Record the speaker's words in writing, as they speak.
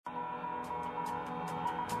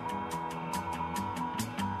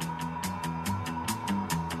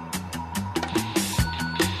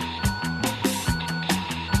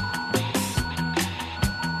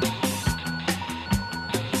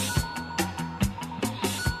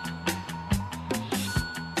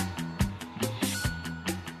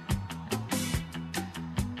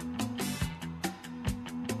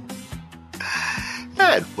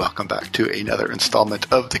And welcome back to another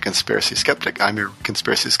installment of The Conspiracy Skeptic. I'm your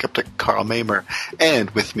Conspiracy Skeptic, Carl Mamer, and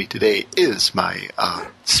with me today is my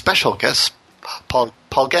special guest, Paul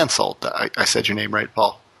Ganssle. I said your name right,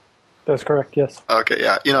 Paul? That's correct, yes. Okay,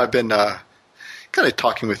 yeah. You know, I've been kind of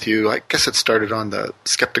talking with you. I guess it started on the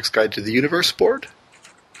Skeptic's Guide to the Universe board?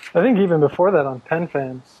 I think even before that on Pen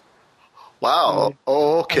Fans. Wow.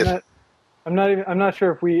 Okay. I'm not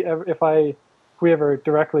sure if we ever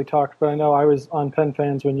directly talked, but I know I was on Pen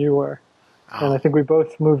Fans when you were. Oh. And I think we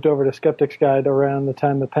both moved over to Skeptic's Guide around the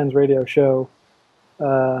time the Penn's radio show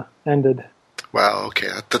ended. Wow, okay.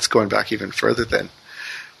 That's going back even further then.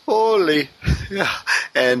 Holy. Yeah.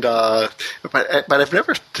 And, but I've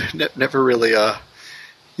never really,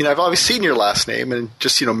 you know, I've always seen your last name and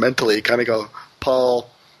just, you know, mentally kind of go, Paul,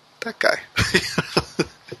 that guy.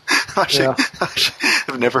 Actually,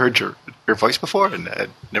 I've never heard your voice before, and I've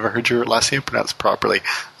never heard your last name pronounced properly.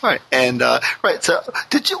 All right, and right. So,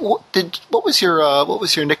 what was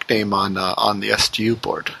your nickname on the SGU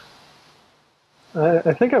board?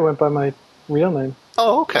 I think I went by my real name.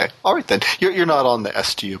 Oh, okay. All right then. You're not on the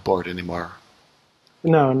SGU board anymore.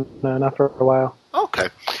 No, not for a while. Okay.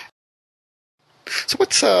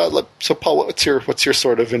 So Paul, what's your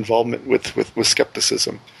sort of involvement with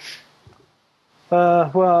skepticism?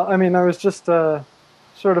 Well, I mean, I was just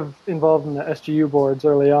sort of involved in the SGU boards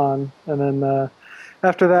early on, and then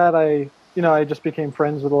after that, I just became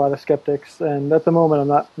friends with a lot of skeptics. And at the moment, I'm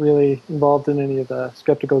not really involved in any of the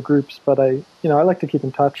skeptical groups, but I like to keep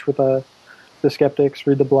in touch with the skeptics,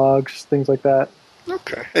 read the blogs, things like that.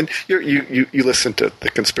 Okay, and you listen to The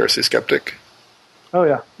Conspiracy Skeptic? Oh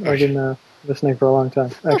yeah, I've been listening for a long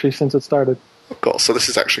time, actually, since it started. Oh, cool. So this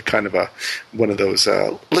is actually kind of one of those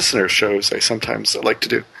listener shows I sometimes like to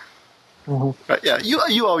do. Mm-hmm. Yeah,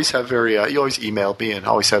 you always have you always email me and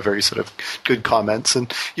always have very sort of good comments,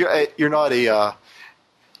 and you're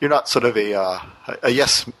not sort of a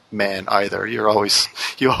yes man either. You always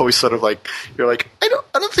sort of like I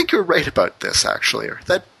don't think you're right about this actually, or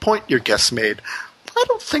that point your guest made, I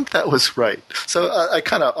don't think that was right. So I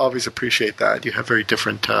kind of always appreciate that. You have very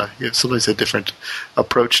different, you have sometimes a different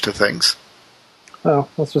approach to things. Oh,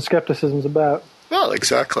 that's what skepticism's about. Well,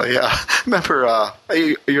 exactly. Yeah. Remember,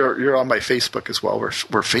 you're on my Facebook as well. We're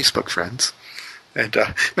Facebook friends, and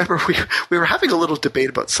remember we were having a little debate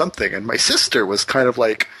about something, and my sister was kind of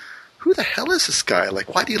like, "Who the hell is this guy?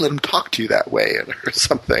 Like, why do you let him talk to you that way?" or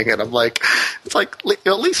something. And I'm like, it's like, you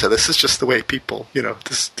know, Lisa, this is just the way people, you know,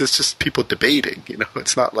 this just people debating. You know,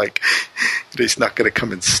 it's not like he's not going to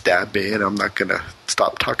come and stab me, and I'm not going to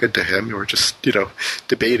stop talking to him. We're just, you know,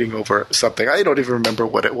 debating over something. I don't even remember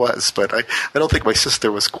what it was, but I don't think my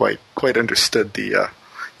sister was quite understood the,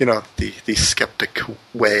 you know, the skeptic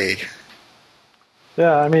way.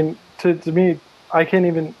 Yeah, I mean, to me, I can't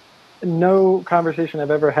even. No conversation I've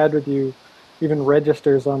ever had with you even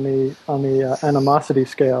registers on the animosity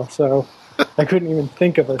scale. So I couldn't even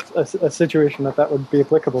think of a situation that would be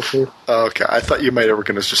applicable to. Okay, I thought you might ever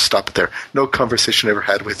going to just stop it there. No conversation I ever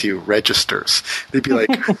had with you registers. They'd be like,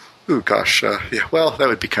 "Ooh, gosh, yeah. Well, that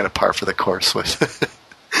would be kind of par for the course with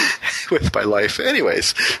with my life."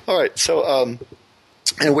 Anyways, all right. So,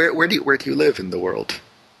 and where do you live in the world?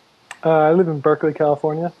 I live in Berkeley,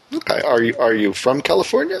 California. Okay, are you from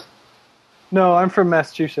California? No, I'm from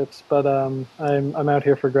Massachusetts, but I'm out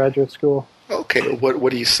here for graduate school. Okay,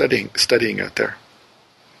 what are you studying out there?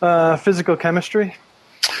 Physical chemistry.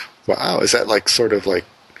 Wow, is that like sort of like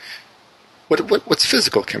what's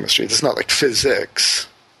physical chemistry? It's not like physics.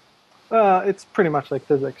 It's pretty much like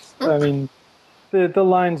physics. Okay. I mean, the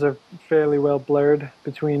lines are fairly well blurred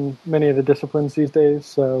between many of the disciplines these days.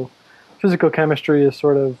 So, physical chemistry is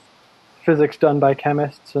sort of physics done by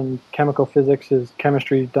chemists, and chemical physics is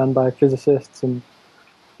chemistry done by physicists, and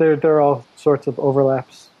there are all sorts of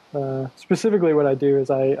overlaps. Specifically, what I do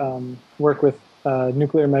is I work with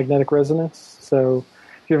nuclear magnetic resonance. So,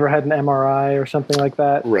 if you ever had an MRI or something like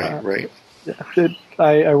that, right.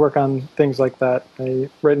 I work on things like that.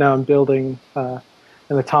 Right now, I'm building an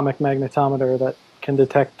atomic magnetometer that can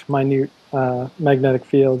detect minute magnetic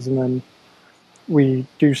fields, and then we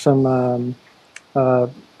do some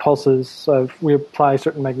pulses. We apply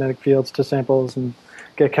certain magnetic fields to samples and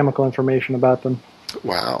get chemical information about them.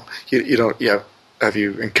 Wow. Have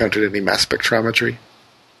you encountered any mass spectrometry?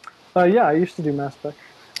 Yeah, I used to do mass spec.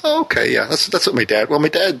 Oh, okay, yeah, that's what my dad. Well, my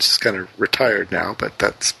dad's kind of retired now, but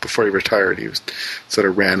that's before he retired. He was sort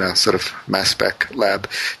of ran a sort of mass spec lab.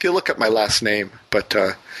 If you look at my last name, but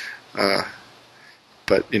not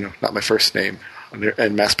my first name,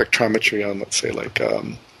 and mass spectrometry on, let's say, like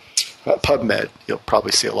PubMed, you'll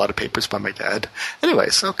probably see a lot of papers by my dad.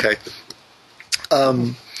 Anyways, okay.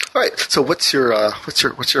 All right. So, what's your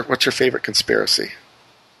favorite conspiracy?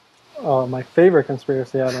 Oh, my favorite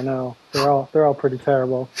conspiracy, I don't know. They're all pretty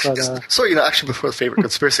terrible. But so, actually, before the favorite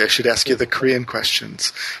conspiracy, I should ask you the Korean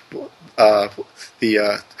questions. How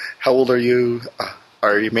old are you?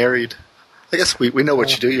 Are you married? I guess we know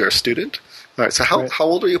what you do. You're a student. All right. So, how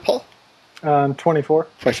old are you, Paul? 24.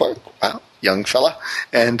 24. Wow, young fella.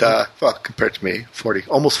 And compared to me, 40,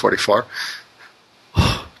 almost 44.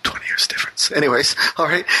 20 years difference. Anyways, all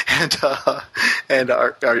right. And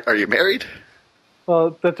are you married?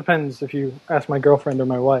 Well, that depends if you ask my girlfriend or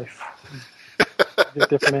my wife. Get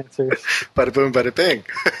different answers. Bada boom, bada bing.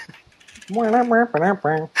 No,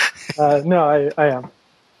 I am.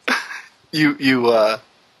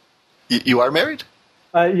 You are married?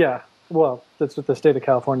 Yeah. Well, that's what the state of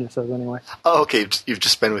California says anyway. Oh, okay. You've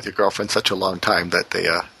just been with your girlfriend such a long time that they.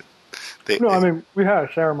 No, I mean, we had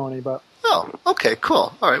a ceremony, but. Oh, okay,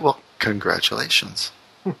 cool. All right. Well, congratulations.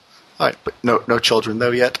 All right, but no children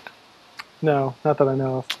though yet. No, not that I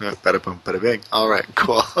know of. Bada boom, bada bing. All right,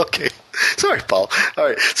 cool. Okay, sorry, Paul. All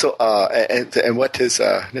right. So, and what is,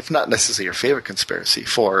 if not necessarily your favorite conspiracy,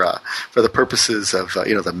 for the purposes of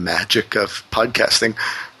the magic of podcasting,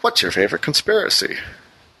 what's your favorite conspiracy?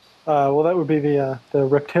 Well, that would be the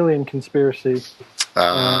Reptilian Conspiracy.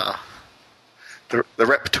 The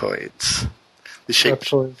reptoids. The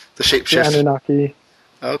shapeshifters. The Anunnaki.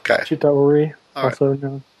 Okay. Chitauri, also right.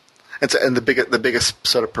 known. And the biggest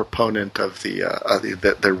sort of proponent of the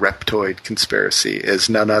reptoid conspiracy is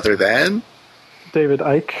none other than David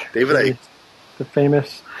Icke. David Icke, the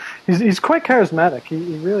famous. He's quite charismatic.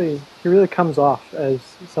 He really comes off as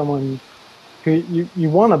someone who you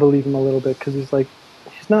want to believe him a little bit, because he's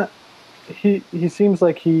not. He seems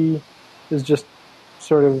like he is just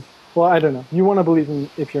sort of. Well, I don't know. You want to believe him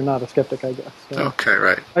if you're not a skeptic, I guess. So okay,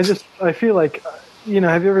 right. I feel like.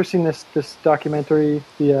 Have you ever seen this documentary,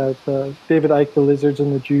 the David Icke, The Lizards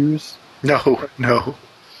and the Jews? No.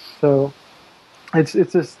 So, it's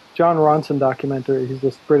this John Ronson documentary. He's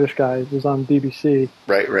this British guy who's on BBC.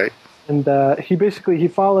 Right. And he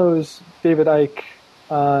follows David Icke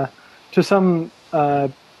to some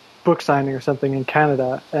book signing or something in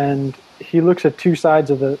Canada, and he looks at two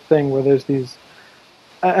sides of the thing where there's these,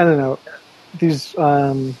 I don't know, these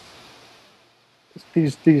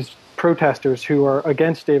protesters who are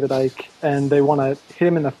against David Icke, and they want to hit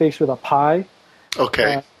him in the face with a pie.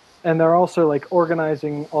 Okay. And they're also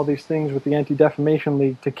organizing all these things with the Anti-Defamation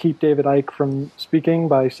League to keep David Icke from speaking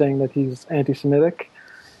by saying that he's anti-Semitic.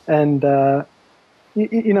 And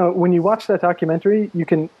when you watch that documentary, you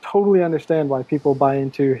can totally understand why people buy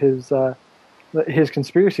into his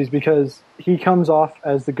conspiracies, because he comes off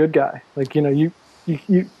as the good guy. It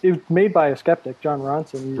was made by a skeptic, John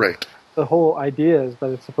Ronson. Right. The whole idea is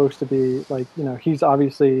that it's supposed to be he's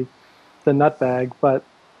obviously the nutbag, but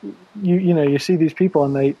you see these people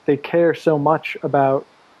and they care so much about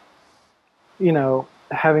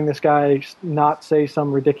having this guy not say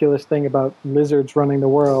some ridiculous thing about lizards running the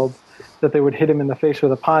world that they would hit him in the face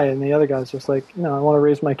with a pie, and the other guy's just I want to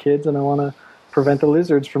raise my kids and I want to prevent the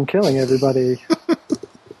lizards from killing everybody.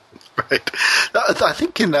 Right. I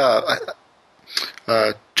think in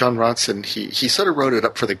John Ronson, he sort of wrote it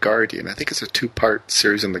up for The Guardian. I think it's a 2-part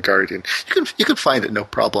series in The Guardian. You can find it, no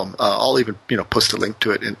problem. I'll even post a link to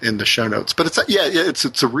it in the show notes. But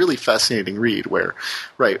it's a really fascinating read where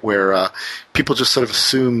people just sort of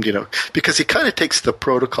assumed, because he kind of takes the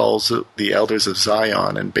protocols of the Elders of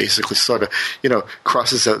Zion and basically sort of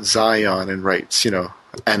crosses out Zion and writes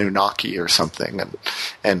Anunnaki or something, and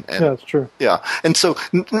yeah, that's true. Yeah, and so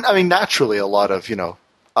I mean naturally a lot of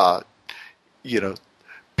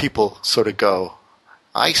people sort of go,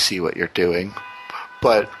 I see what you're doing,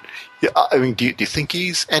 but I mean, do you think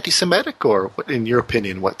he's anti-Semitic, or what, in your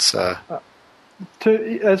opinion, what's?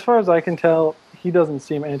 As far as I can tell, he doesn't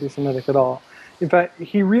seem anti-Semitic at all. In fact,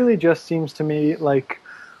 he really just seems to me like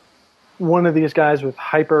one of these guys with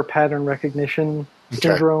hyper pattern recognition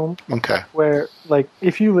syndrome. Okay. Where,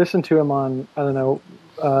 if you listen to him on, I don't know,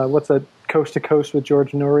 what's that, Coast to Coast with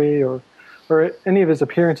George Noory, or any of his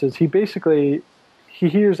appearances, he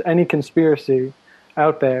hears any conspiracy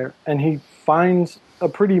out there, and he finds a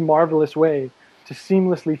pretty marvelous way to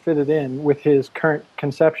seamlessly fit it in with his current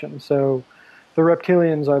conception. So the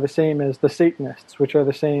reptilians are the same as the Satanists, which are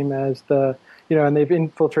the same as the and they've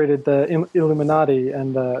infiltrated the Illuminati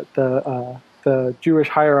and the Jewish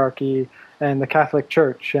hierarchy and the Catholic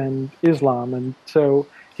Church and Islam. And so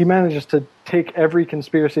he manages to take every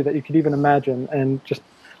conspiracy that you could even imagine and just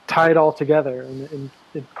tie it all together. And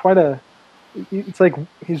it's like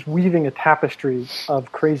he's weaving a tapestry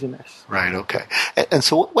of craziness. Right. Okay. And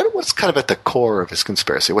so, what's kind of at the core of his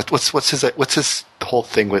conspiracy? What's his whole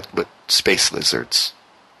thing with space lizards?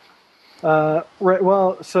 Right.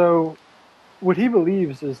 Well, so what he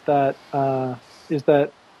believes is that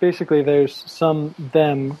basically there's some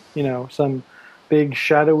big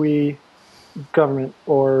shadowy government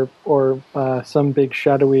or some big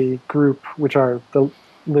shadowy group, which are the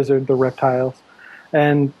lizard, the reptiles,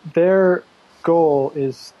 and their goal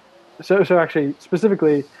is so actually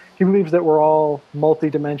specifically he believes that we're all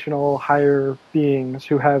multidimensional higher beings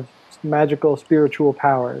who have magical spiritual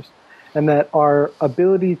powers, and that our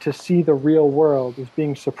ability to see the real world is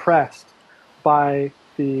being suppressed by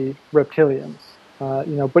the reptilians.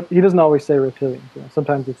 But he doesn't always say reptilians.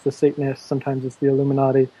 Sometimes it's the Satanists, sometimes it's the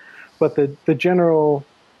Illuminati, but the general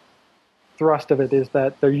thrust of it is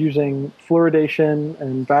that they're using fluoridation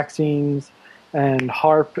and vaccines and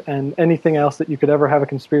HARP and anything else that you could ever have a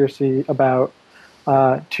conspiracy about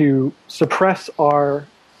to suppress our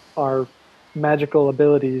magical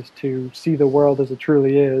abilities to see the world as it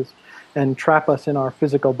truly is and trap us in our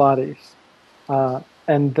physical bodies.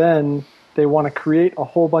 And then they want to create a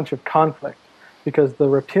whole bunch of conflict because the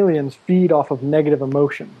reptilians feed off of negative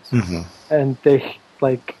emotions. Mm-hmm. And they,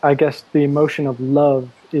 I guess the emotion of love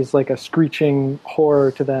is like a screeching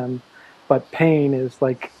horror to them, but pain is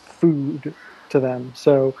like food to them.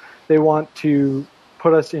 So they want to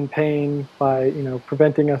put us in pain by,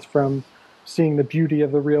 preventing us from seeing the beauty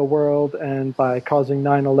of the real world, and by causing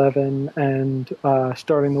 9/11 and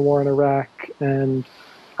starting the war in Iraq, and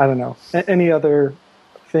I don't know, any other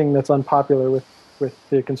thing that's unpopular with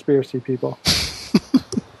the conspiracy people.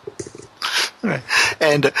 Right.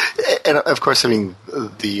 And of course, I mean,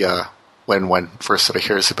 when one first sort of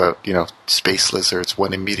hears about, space lizards,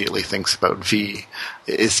 one immediately thinks about V.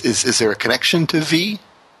 Is there a connection to V?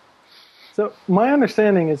 So my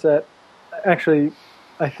understanding is that actually,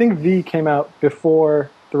 I think V came out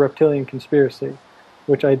before the Reptilian Conspiracy,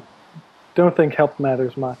 which I don't think helped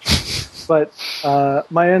matters much. But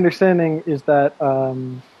my understanding is that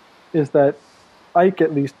Icke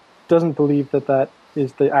at least doesn't believe that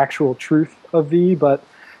is the actual truth of V, but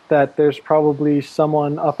that there's probably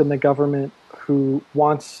someone up in the government who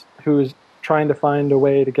is trying to find a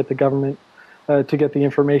way to get the government to get the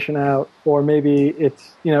information out, or maybe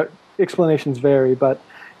it's, explanations vary, but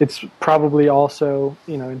it's probably also,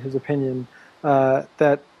 in his opinion,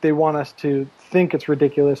 that they want us to think it's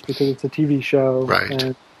ridiculous because it's a TV show. Right.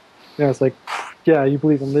 And, it's like, yeah, you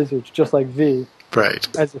believe in lizards, just like V. Right.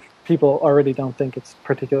 As if people already don't think it's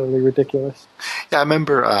particularly ridiculous. Yeah, I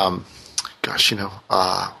remember,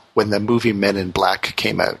 when the movie Men in Black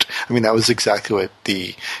came out, I mean, that was exactly what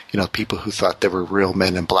the, people who thought there were real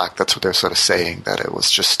men in black, that's what they're sort of saying, that it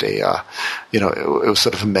was just it was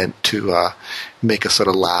sort of meant to make us sort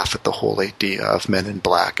of laugh at the whole idea of Men in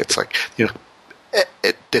Black. It's like,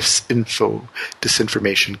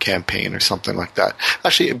 disinformation campaign or something like that.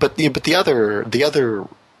 Actually, but the other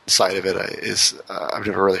side of it is I've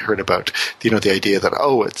never really heard about, the idea that,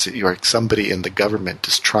 it's like somebody in the government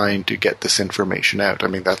is trying to get this information out. I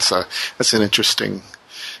mean, that's an interesting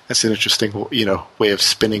way of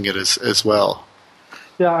spinning it as well.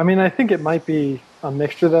 Yeah, I mean, I think it might be a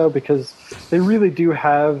mixture though, because they really do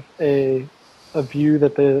have a view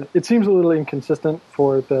that it seems a little inconsistent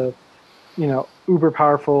for the uber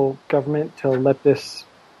powerful government to let this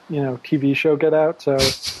TV show get out. So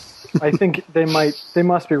I think they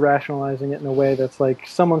must be rationalizing it in a way that's like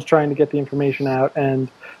someone's trying to get the information out and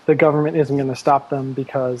the government isn't going to stop them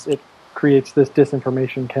because it creates this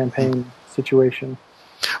disinformation campaign situation.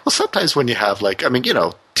 Well, sometimes when you have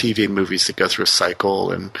TV movies that go through a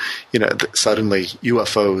cycle and, suddenly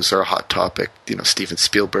UFOs are a hot topic, Steven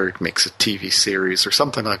Spielberg makes a TV series or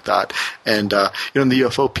something like that. And, the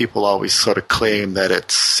UFO people always sort of claim that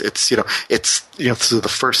it's the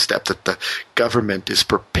first step, that the government is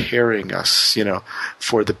preparing us,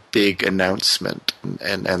 for the big announcement.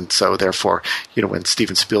 And so therefore, when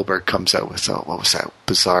Steven Spielberg comes out with, what was that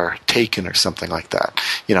bizarre Taken or something like that,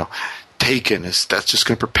 Taken that's just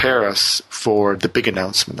going to prepare us for the big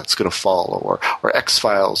announcement that's going to follow, or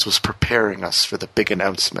X-Files was preparing us for the big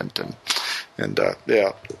announcement, and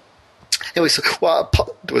yeah. Anyway, so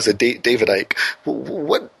was it David Icke?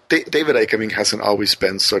 What David Icke, I mean, hasn't always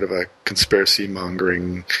been sort of a conspiracy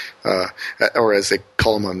mongering, or as they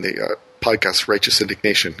call him on the podcast, Righteous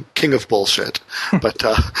Indignation, king of bullshit. But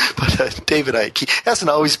David Icke, he hasn't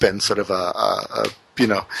always been sort of a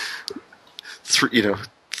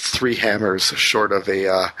three hammers short of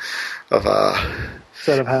a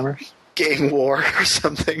set of hammers. Gang war or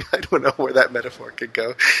something. I don't know where that metaphor could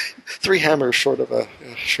go. Three hammers short of a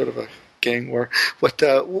gang war. What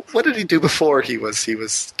did he do before he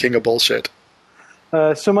was king of bullshit?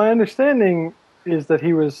 So my understanding is that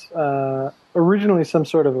he was originally some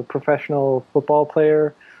sort of a professional football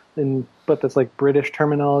player, but that's like British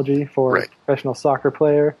terminology for professional soccer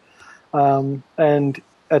player. And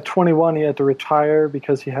at 21, he had to retire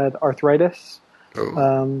because he had arthritis.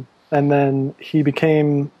 Oh. And then he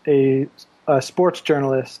became a sports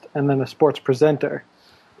journalist and then a sports presenter.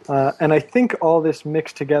 And I think all this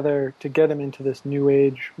mixed together to get him into this New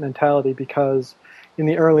Age mentality, because in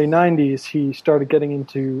the early 90s, he started getting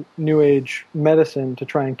into New Age medicine to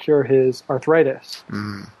try and cure his arthritis.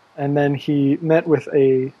 Mm. And then he met with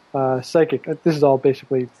a psychic. This is all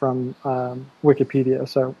basically from Wikipedia,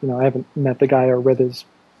 so I haven't met the guy or read his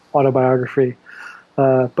autobiography.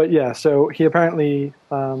 But yeah, so he apparently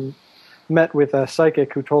met with a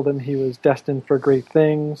psychic who told him he was destined for great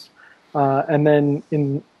things. And then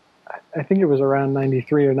I think it was around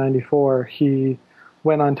 93 or 94, he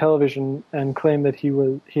went on television and claimed that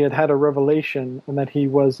he had had a revelation and that he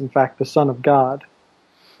was in fact the Son of God.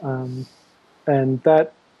 And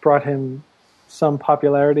that brought him some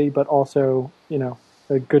popularity, but also,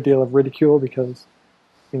 a good deal of ridicule because,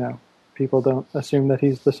 people don't assume that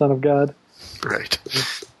he's the Son of God. Right.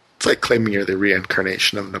 It's like claiming you're the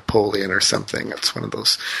reincarnation of Napoleon or something.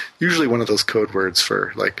 It's usually one of those code words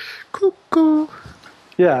for like, cuckoo.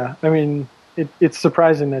 Yeah, I mean, it's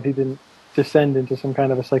surprising that he didn't descend into some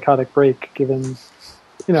kind of a psychotic break, given,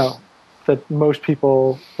 that most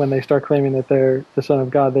people, when they start claiming that they're the Son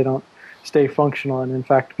of God, they don't stay functional and, in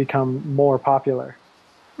fact, become more popular.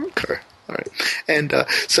 Okay, all right. And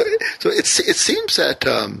so it seems that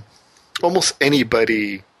almost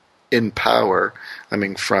anybody in power, I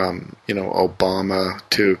mean, from, Obama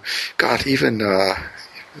to, God, even,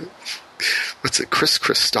 Chris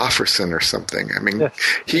Christopherson or something. I mean, yes,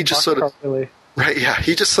 he just sort of... Really. Right, yeah.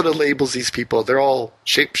 He just sort of labels these people. They're all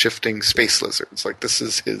shape-shifting space lizards. Like this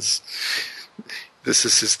is his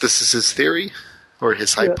theory or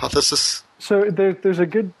his hypothesis. So there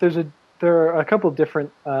are a couple of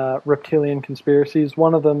different reptilian conspiracies.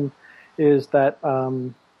 One of them is that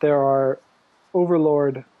there are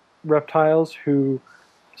overlord reptiles who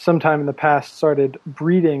sometime in the past started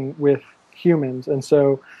breeding with humans, and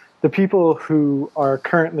so the people who are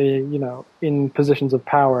currently, in positions of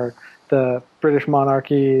power, the British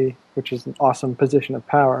monarchy, which is an awesome position of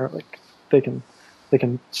power, like they can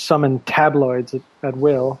summon tabloids at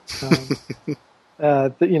will.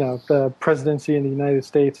 The presidency in the United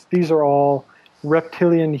States. These are all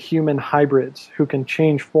reptilian human hybrids who can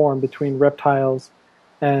change form between reptiles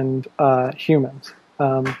and humans.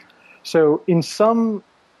 So in some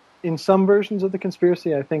versions of the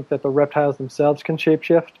conspiracy, I think that the reptiles themselves can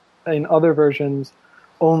shapeshift. In other versions,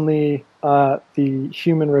 only the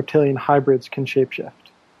human-reptilian hybrids can shapeshift.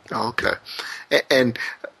 Okay. And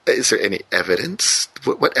is there any evidence?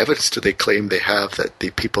 What evidence do they claim they have that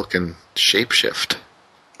the people can shapeshift?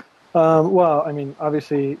 Well, I mean,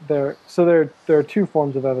 obviously, there are two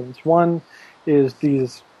forms of evidence. One is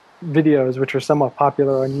these videos, which are somewhat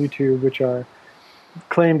popular on YouTube, which are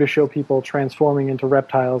claimed to show people transforming into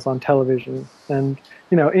reptiles on television. And,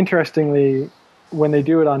 interestingly, when they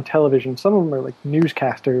do it on television, some of them are like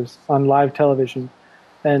newscasters on live television,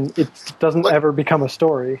 and it doesn't ever become a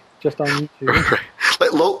story, just on YouTube. Right.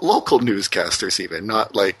 Like local newscasters even,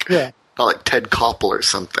 not like Ted Koppel or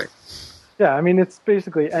something. Yeah, I mean, it's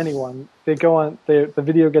basically anyone. They go on, the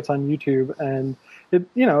video gets on YouTube, and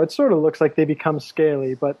it sort of looks like they become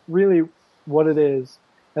scaly, but really what it is,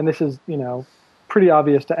 and this is, pretty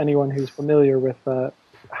obvious to anyone who's familiar with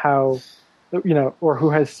how... or who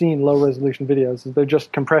has seen low-resolution videos, they're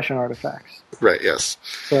just compression artifacts. Right, yes.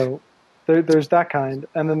 So there's that kind.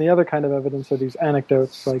 And then the other kind of evidence are these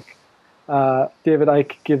anecdotes, like David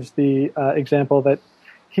Icke gives the example that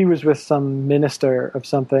he was with some minister of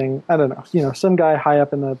something, I don't know, some guy high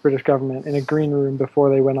up in the British government in a green room before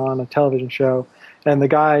they went on a television show, and the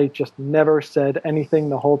guy just never said anything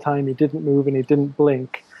the whole time. He didn't move and he didn't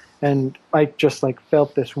blink. And Ike just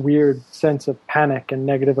felt this weird sense of panic and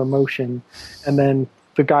negative emotion. And then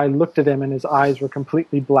the guy looked at him and his eyes were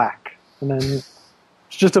completely black. And then it's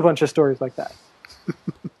just a bunch of stories like that.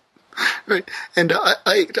 Right. And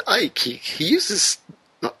Ike, he uses,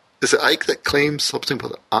 is it Ike that claims something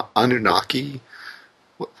about Anunnaki?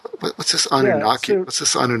 What's this Anunnaki? What's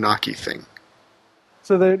this Anunnaki thing?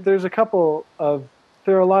 So there's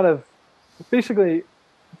there are a lot of, basically,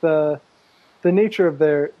 the nature of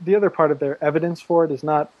the other part of their evidence for it is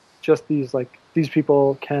not just these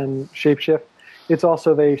people can shapeshift. It's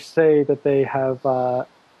also, they say that they have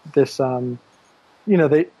this,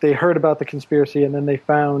 they heard about the conspiracy, and then they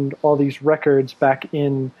found all these records back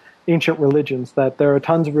in ancient religions, that there are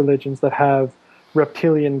tons of religions that have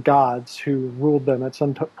reptilian gods who ruled them at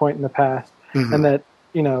some point in the past, and that,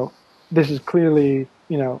 this is clearly,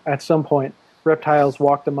 at some point reptiles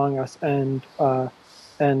walked among us and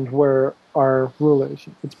were our rulers.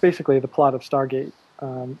 It's basically the plot of Stargate.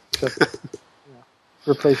 Just,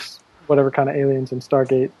 replace whatever kind of aliens in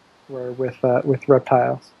Stargate were with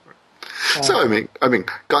reptiles. So I mean,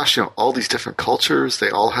 gosh, all these different cultures, they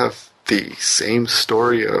all have the same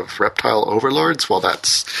story of reptile overlords. Well,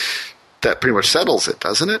 that pretty much settles it,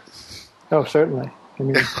 doesn't it? Oh, certainly. I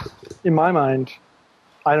mean, in my mind,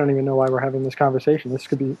 I don't even know why we're having this conversation. This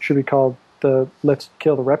should be called the "Let's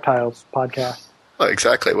Kill the Reptiles" podcast. Oh,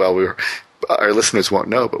 exactly. Well, our listeners won't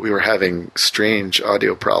know, but we were having strange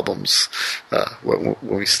audio problems when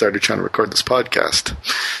we started trying to record this podcast.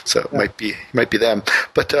 So it might be them.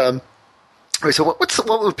 But so what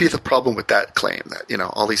would be the problem with that claim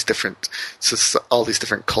that all these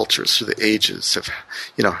different cultures through the ages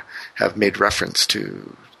have made reference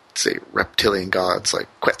to, say, reptilian gods like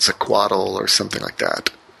Quetzalcoatl or something like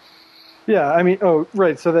that? Yeah, I mean, oh,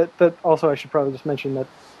 right. So that also, I should probably just mention that,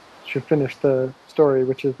 should finish the story,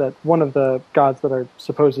 which is that one of the gods that are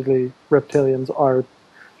supposedly reptilians are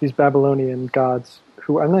these Babylonian gods,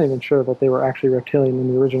 who I'm not even sure that they were actually reptilian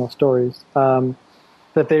in the original stories.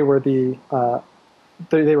 That they were they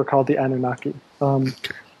were called the Anunnaki.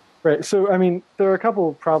 Right. So, I mean, there are a couple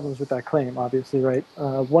of problems with that claim, obviously, right?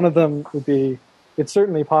 One of them would be, it's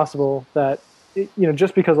certainly possible that,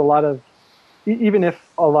 just because even if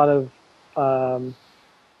a lot of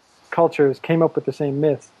cultures came up with the same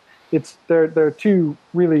myths, there are two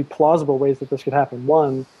really plausible ways that this could happen.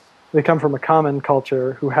 One, they come from a common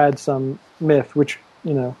culture who had some myth, which,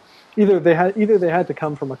 either they had to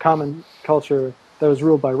come from a common culture that was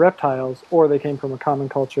ruled by reptiles, or they came from a common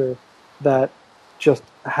culture that just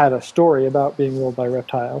had a story about being ruled by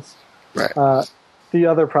reptiles. Right. The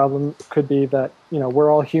other problem could be that, we're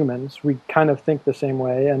all humans. We kind of think the same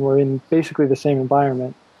way, and we're in basically the same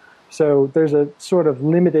environment. So there's a sort of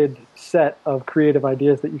limited set of creative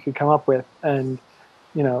ideas that you could come up with, and,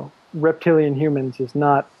 reptilian humans is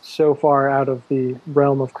not so far out of the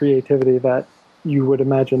realm of creativity that you would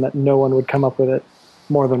imagine that no one would come up with it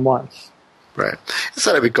more than once. Right.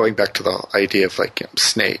 Instead of going back to the idea of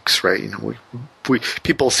snakes, right? We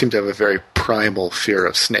people seem to have a very primal fear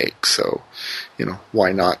of snakes, so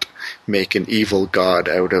why not make an evil god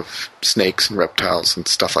out of snakes and reptiles and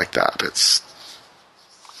stuff like that?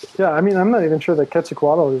 Yeah, I mean, I'm not even sure that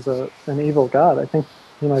Quetzalcoatl is an evil god. I think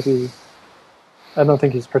he might be. I don't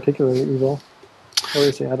think he's particularly evil, or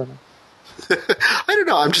is he? I don't know. I don't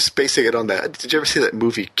know. I'm just basing it on that. Did you ever see that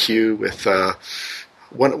movie Q with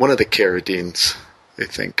one of the Carradines? I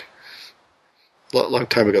think a long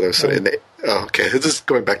time ago. There was okay. This is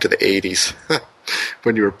going back to the 80s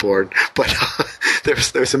when you were born. But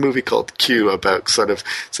there's a movie called Q about sort of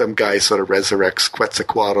some guy sort of resurrects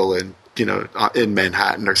Quetzalcoatl and in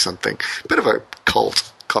Manhattan or something. Bit of a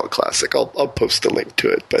cult classic. I'll post a link to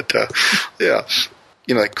it. But yeah,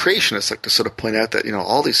 creationists like to sort of point out that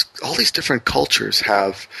all these different cultures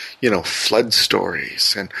have flood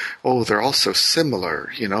stories, and they're all so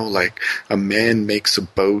similar. Like a man makes a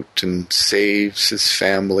boat and saves his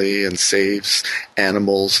family and saves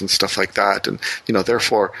animals and stuff like that, and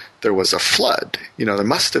therefore there was a flood. There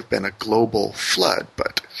must have been a global flood,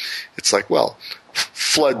 but it's like, well,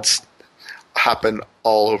 floods happen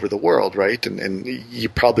all over the world, right? And you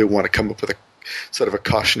probably want to come up with a sort of a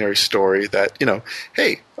cautionary story that,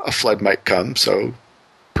 hey, a flood might come, so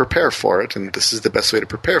prepare for it, and this is the best way to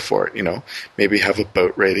prepare for it. Maybe have a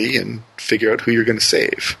boat ready and figure out who you're going to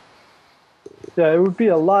save. Yeah, it would be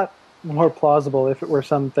a lot more plausible if it were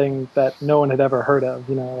something that no one had ever heard of.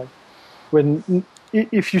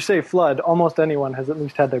 If you say flood, almost anyone has at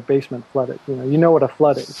least had their basement flooded. You know what a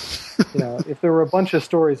flood is. If there were a bunch of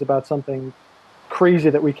stories about something crazy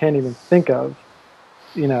that we can't even think of,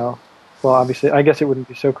 well, obviously, I guess it wouldn't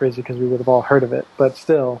be so crazy because we would have all heard of it. But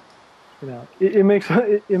still, it makes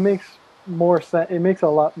more sense. It makes a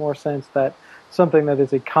lot more sense that something that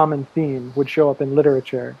is a common theme would show up in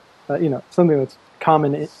literature. Something that's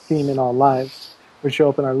common theme in our lives would show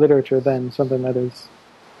up in our literature than something that is,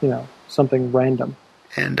 something random.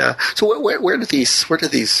 And so, where do these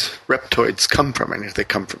reptoids come from? I mean, do they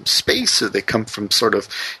come from space, or do they come from sort of,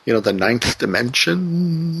 the ninth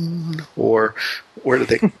dimension, or where do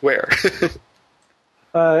they where?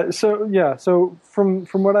 So from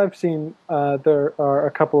what I've seen, there are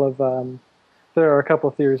a couple of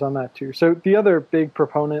theories on that too. So the other big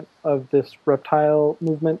proponent of this reptile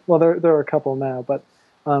movement, well, there are a couple now, but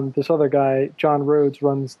this other guy, John Rhodes,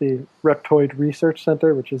 runs the Reptoid Research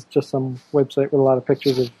Center, which is just some website with a lot of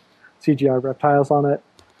pictures of CGI reptiles on it.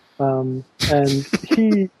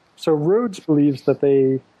 So Rhodes believes that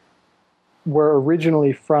they were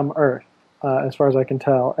originally from Earth, as far as I can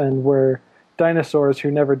tell, and were dinosaurs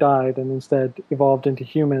who never died and instead evolved into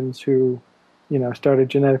humans who, started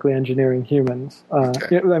genetically engineering humans.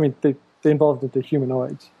 Okay. They evolved into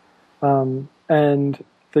humanoids. And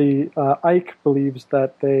the Icke believes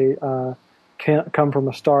that they come from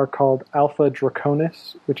a star called Alpha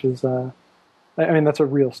Draconis, which is, that's a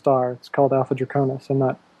real star. It's called Alpha Draconis. I'm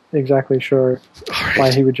not exactly sure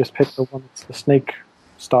why he would just pick the one that's the snake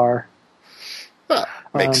star.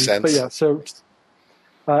 Makes sense. But yeah, so...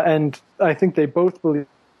 and I think they both believe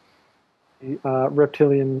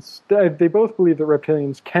reptilians. They both believe that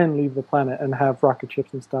reptilians can leave the planet and have rocket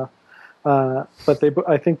ships and stuff. But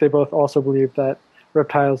I think they both also believe that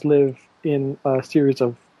reptiles live in a series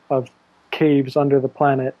of caves under the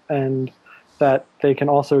planet, and that they can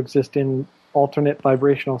also exist in alternate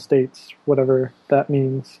vibrational states, whatever that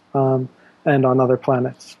means, and on other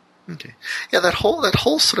planets. Okay. Yeah, that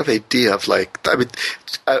whole sort of idea of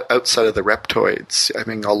outside of the reptoids,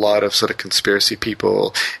 a lot of sort of conspiracy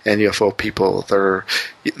people and UFO people,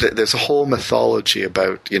 there's a whole mythology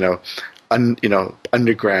about,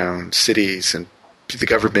 underground cities and the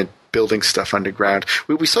government building stuff underground.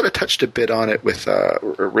 We sort of touched a bit on it with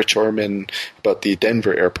Rich Orman about the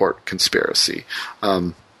Denver airport conspiracy.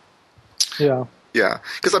 Yeah. Yeah.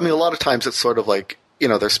 Because, a lot of times it's sort of like,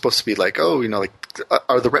 they're supposed to be like,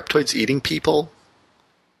 are the reptoids eating people?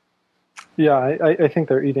 Yeah, I think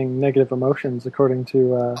they're eating negative emotions, according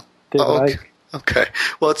to David Icke. Okay.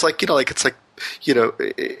 Well, it's like,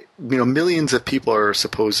 millions of people are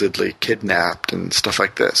supposedly kidnapped and stuff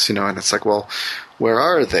like this, and it's like, well, where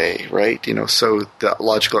are they, right? So the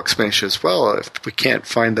logical explanation is, well, if we can't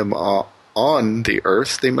find them on the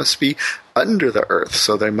Earth, they must be under the Earth,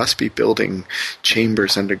 so they must be building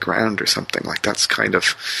chambers underground or something. Like, that's kind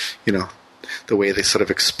of, the way they sort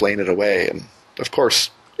of explain it away. And of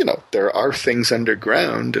course, there are things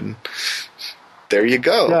underground, and there you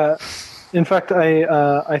go. Yeah. In fact,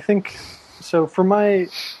 I think so. From my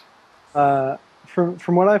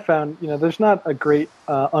from what I found, there's not a great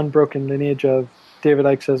unbroken lineage of David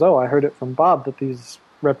Icke says, "Oh, I heard it from Bob that these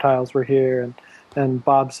reptiles were here," and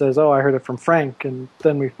Bob says, "Oh, I heard it from Frank," and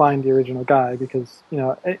then we find the original guy, because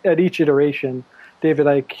at each iteration, David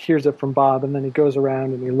Icke hears it from Bob, and then he goes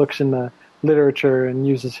around and he looks in the literature and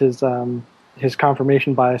uses his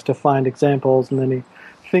confirmation bias to find examples, and then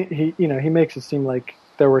he makes it seem like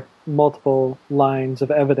there were multiple lines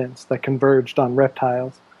of evidence that converged on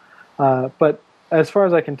reptiles. But as far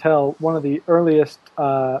as I can tell, one of the earliest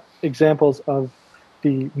examples of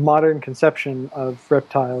the modern conception of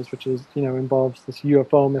reptiles, which is involves this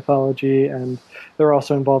UFO mythology, and they're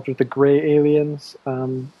also involved with the gray aliens,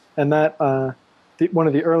 and that one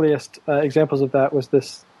of the earliest examples of that was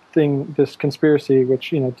this conspiracy, which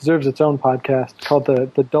deserves its own podcast, called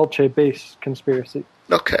the Dulce Base conspiracy.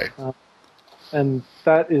 Okay. And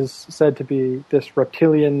that is said to be this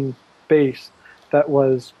reptilian base that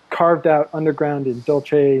was carved out underground in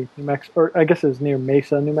Dulce, New Mexico, or I guess it was near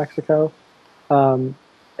Mesa, New Mexico. And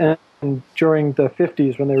during the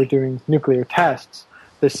 50s, when they were doing nuclear tests,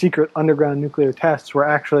 the secret underground nuclear tests were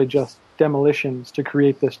actually just demolitions to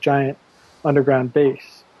create this giant underground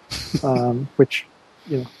base, which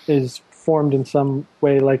is formed in some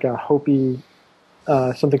way like a Hopi,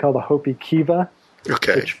 something called a Hopi kiva,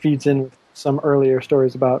 okay, which feeds in with some earlier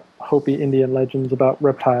stories about Hopi Indian legends about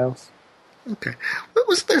reptiles. Okay, what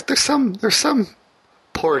was there? There's some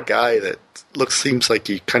poor guy that seems like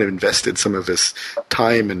he kind of invested some of his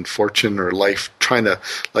time and fortune or life trying to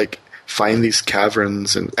find these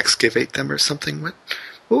caverns and excavate them or something.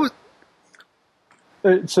 What?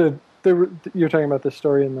 So you're talking about this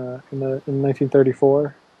story in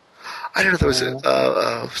 1934. I don't know. There was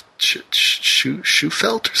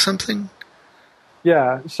Schufelt or something.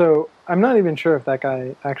 Yeah, so I'm not even sure if that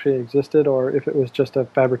guy actually existed or if it was just a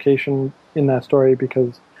fabrication in that story,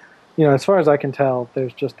 because, as far as I can tell,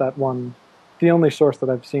 there's just that one. The only source that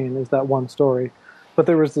I've seen is that one story. But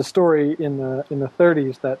there was the story in the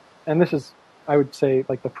 30s that, and this is, I would say,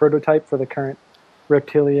 like the prototype for the current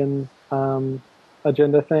reptilian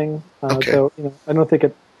agenda thing. Okay. So I don't think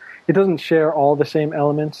it doesn't share all the same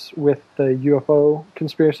elements with the UFO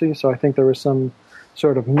conspiracy. So I think there was some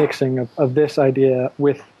sort of mixing of this idea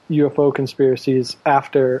with UFO conspiracies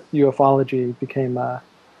after ufology became, or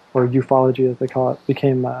ufology as they call it,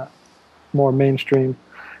 became more mainstream.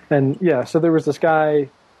 And yeah, so there was this guy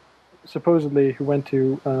supposedly who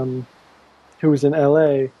was in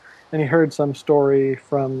LA, and he heard some story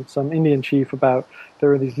from some Indian chief about there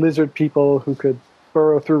were these lizard people who could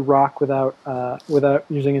burrow through rock without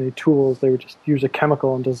using any tools. They would just use a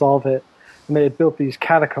chemical and dissolve it. And they had built these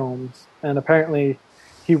catacombs. And apparently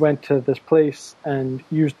he went to this place and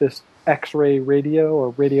used this X-ray radio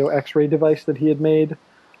or radio X-ray device that he had made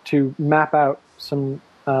to map out some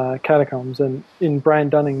catacombs. And in Brian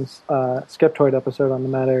Dunning's Skeptoid episode on the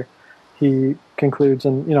matter, he concludes,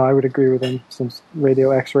 and I would agree with him since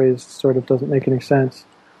radio X-rays sort of doesn't make any sense.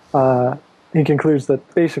 He concludes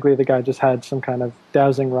that basically the guy just had some kind of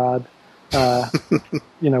dowsing rod,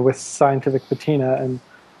 with scientific patina and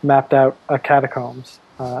mapped out catacombs.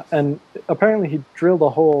 And apparently he drilled a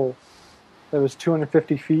hole that was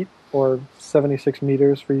 250 feet or 76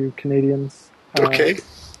 meters for you Canadians. Okay.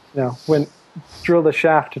 Drilled a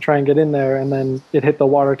shaft to try and get in there, and then it hit the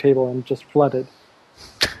water table and just flooded.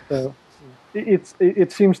 So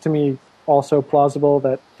it seems to me also plausible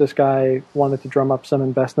that this guy wanted to drum up some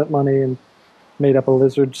investment money and made up a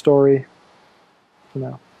lizard story,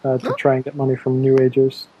 to try and get money from New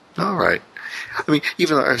Agers. All right. I mean,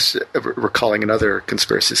 even I was recalling another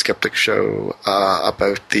conspiracy skeptic show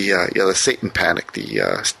about the Satan panic.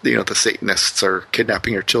 The Satanists are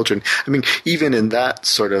kidnapping your children. I mean, even in that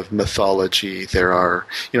sort of mythology, there are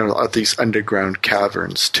these underground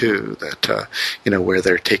caverns too that where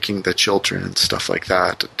they're taking the children and stuff like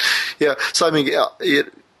that. And, yeah. So I mean,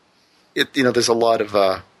 there's a lot of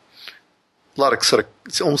sort of,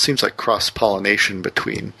 it almost seems like cross-pollination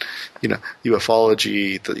between,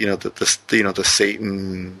 ufology, the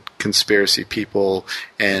Satan conspiracy people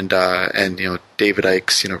and David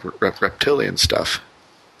Icke's, reptilian stuff.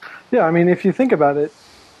 Yeah, I mean, if you think about it,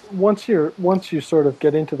 once you sort of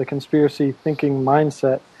get into the conspiracy thinking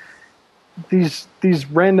mindset, these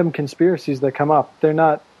random conspiracies that come up, they're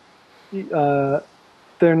not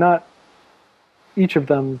each of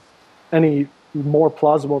them any more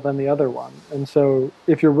plausible than the other one. And so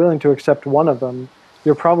if you're willing to accept one of them,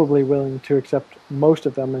 you're probably willing to accept most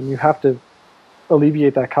of them, and you have to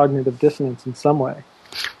alleviate that cognitive dissonance in some way.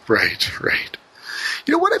 Right.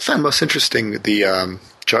 What I found most interesting, coming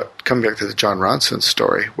back to the John Ronson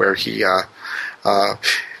story, where he, I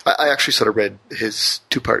actually sort of read his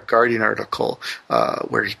 2-part Guardian article,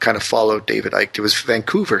 where he kind of followed David Icke. It was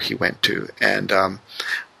Vancouver he went to, and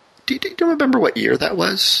do you remember what year that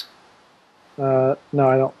was? No,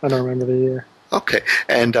 I don't remember the year. Okay,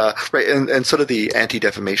 and right, and sort of the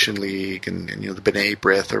Anti-Defamation League and the B'nai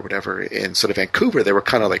B'rith or whatever in sort of Vancouver, they were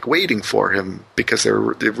kind of like waiting for him because they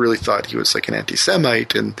really thought he was like an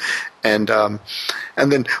anti-Semite, and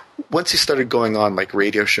then once he started going on like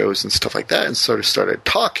radio shows and stuff like that, and sort of started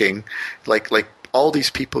talking, like all these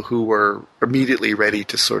people who were immediately ready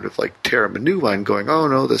to sort of like tear him a new one, going, oh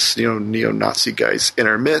no, this neo-Nazi guy's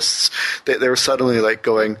inner myths, they were suddenly like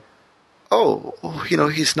going, oh,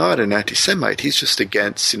 he's not an anti-Semite. He's just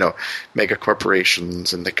against, mega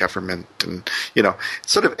corporations and the government and,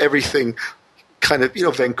 sort of everything kind of,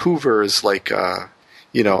 Vancouver is like, our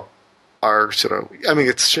sort of, I mean,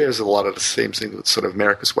 it shares a lot of the same thing with sort of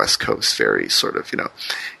America's West Coast, very sort of,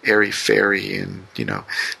 airy-fairy and,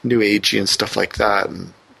 new agey and stuff like that.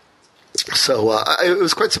 And so it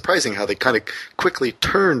was quite surprising how they kind of quickly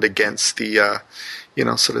turned against the,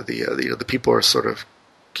 sort of the people are sort of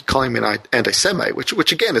calling him an anti-Semite,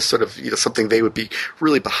 which again is sort of something they would be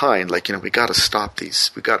really behind. Like we got to stop these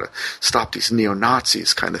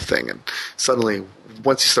neo-Nazis kind of thing. And suddenly,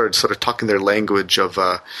 once you started sort of talking their language of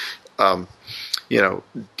down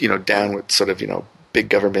with sort of big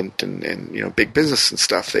government and big business and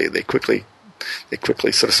stuff, they quickly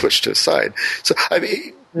sort of switched to his side. So I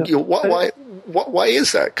mean, why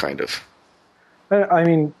is that kind of? I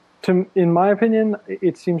mean, in my opinion,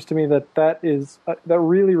 it seems to me that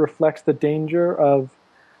really reflects the danger of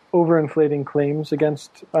overinflating claims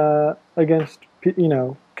against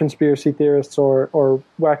conspiracy theorists or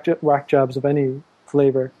whack jobs of any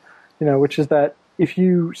flavor, which is that if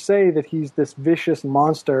you say that he's this vicious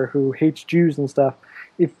monster who hates Jews and stuff,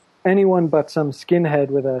 if anyone but some skinhead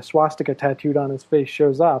with a swastika tattooed on his face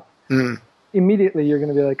shows up, immediately you're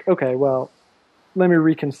going to be like, okay, well, let me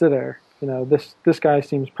reconsider. This guy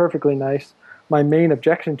seems perfectly nice. My main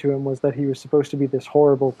objection to him was that he was supposed to be this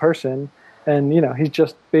horrible person, and he's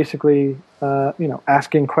just basically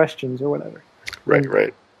asking questions or whatever. Right,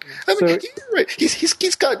 right. I mean, So- right.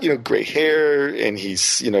 He's got gray hair, and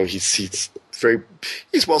he's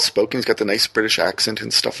well spoken. He's got the nice British accent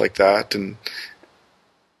and stuff like that, and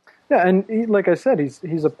Yeah, and like I said,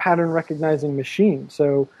 he's a pattern recognizing machine.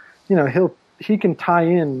 So, he can tie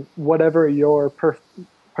in whatever your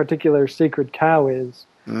particular sacred cow is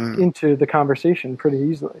into the conversation pretty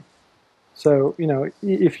easily. So,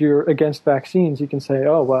 if you're against vaccines, you can say,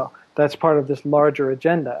 "Oh, well, that's part of this larger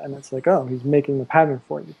agenda," and it's like, "Oh, he's making the pattern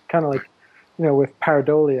for you." Kind of like, with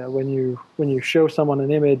pareidolia, when you show someone an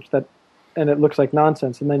image and it looks like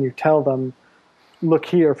nonsense, and then you tell them, look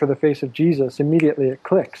here for the face of Jesus, immediately it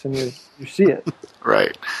clicks and you see it.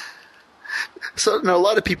 Right. So a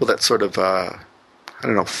lot of people that sort of, I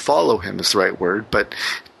don't know, follow him is the right word, but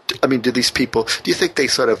I mean, do you think they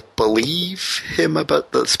sort of believe him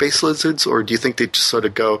about the space lizards, or do you think they just sort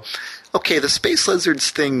of go, okay, the space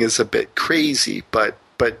lizards thing is a bit crazy, but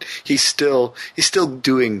he's still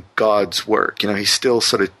doing God's work, he's still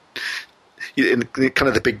sort of in kind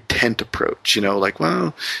of the big tent approach, like,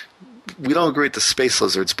 well, we don't agree with the space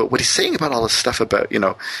lizards, but what he's saying about all this stuff about,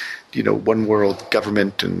 one world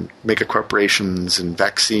government and mega corporations and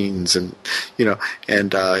vaccines and,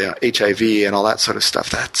 and HIV and all that sort of stuff,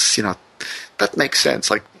 that's, that makes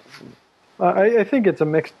sense. Like, I think it's a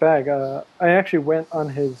mixed bag. I actually went on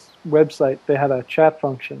his website. They had a chat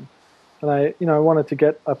function, and I wanted to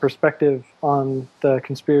get a perspective on the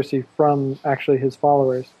conspiracy from actually his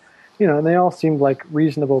followers, and they all seemed like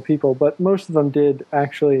reasonable people, but most of them did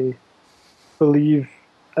actually believe,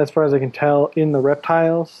 as far as I can tell, in the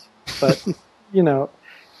reptiles, but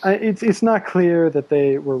it's not clear that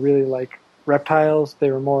they were really like reptiles.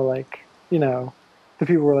 They were more like, the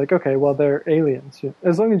people were like, okay, well, they're aliens.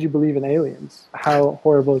 As long as you believe in aliens, how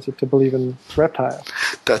horrible is it to believe in reptiles?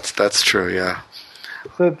 That's true, yeah.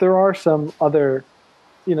 So there are some other,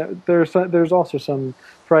 there's also some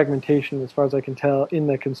fragmentation, as far as I can tell, in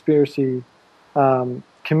the conspiracy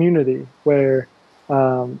community, where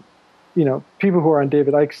people who are on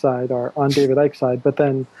David Icke's side are on David Icke's side, but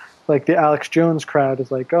then like the Alex Jones crowd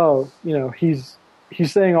is like, oh, he's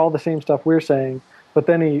saying all the same stuff we're saying, but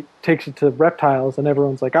then he takes it to reptiles and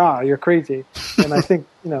everyone's like, you're crazy. And I think,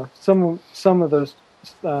 some of those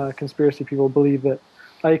conspiracy people believe that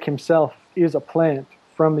Icke himself is a plant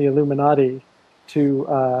from the Illuminati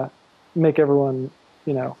to make everyone,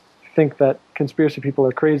 think that conspiracy people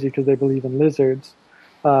are crazy because they believe in lizards,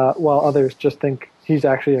 while others just think he's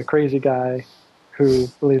actually a crazy guy who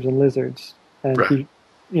believes in lizards. And right.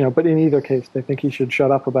 But in either case, they think he should shut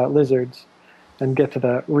up about lizards and get to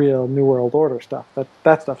the real New World Order stuff.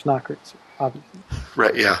 That stuff's not crazy, obviously.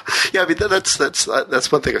 Right. Yeah. Yeah. I mean,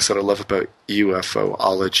 that's one thing I sort of love about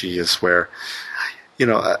UFOlogy is where,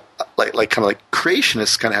 like kind of like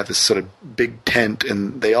creationists kind of have this sort of big tent,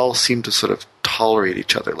 and they all seem to sort of tolerate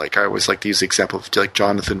each other. Like I always like to use the example of like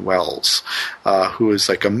Jonathan Wells, who is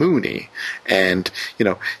like a Moonie, and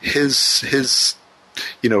his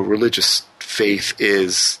religious faith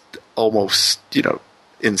is almost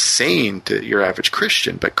insane to your average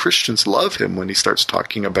Christian, but Christians love him when he starts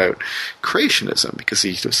talking about creationism because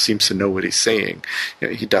he just seems to know what he's saying.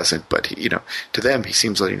 He doesn't, but to them he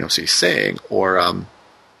seems like he knows what he's saying. Or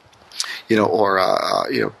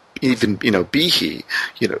even Behe.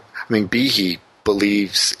 Behe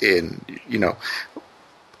believes in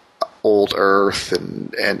old Earth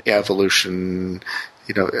and evolution.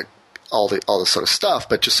 All this sort of stuff,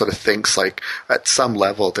 but just sort of thinks like at some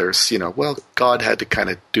level there's, God had to kind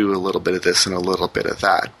of do a little bit of this and a little bit of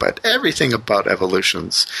that, but everything about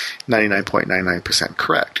evolution's 99.99%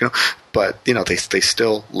 correct, but, they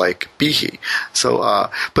still like Behe. So,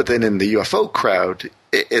 but then in the UFO crowd,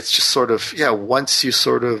 it's just sort of, once you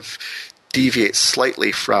sort of deviate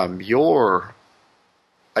slightly from your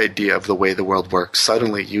idea of the way the world works,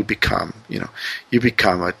 suddenly you become a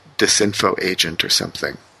disinfo agent or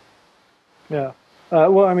something. Yeah.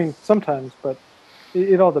 Sometimes, but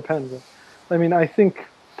it all depends. I think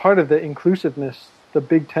part of the inclusiveness, the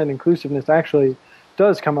Big Ten inclusiveness, actually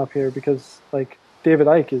does come up here because, like, David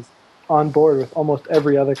Icke is on board with almost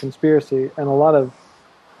every other conspiracy, and a lot of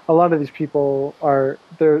these people are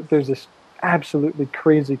there. There's this absolutely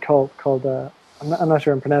crazy cult called I'm not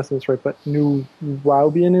sure I'm pronouncing this right, but New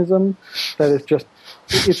Waubianism. That is just,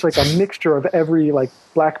 it's like a mixture of every like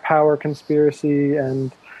Black Power conspiracy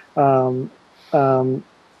and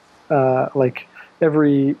like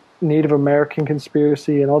every Native American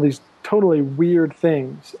conspiracy and all these totally weird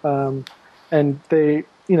things. And they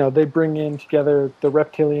bring in together the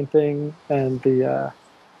reptilian thing and the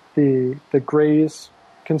Greys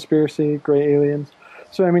conspiracy, gray aliens.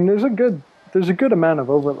 So there's a good amount of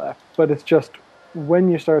overlap, but it's just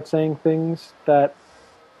when you start saying things that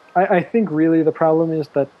I think really the problem is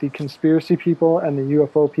that the conspiracy people and the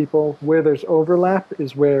UFO people, where there's overlap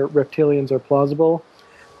is where reptilians are plausible.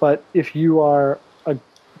 But if you are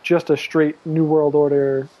just a straight New World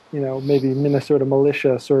Order, maybe Minnesota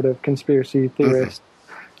militia sort of conspiracy theorist,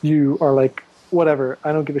 you are like, whatever,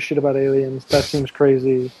 I don't give a shit about aliens, that seems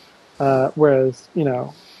crazy. Whereas,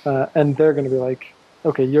 and they're going to be like,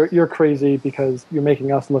 okay, you're crazy because you're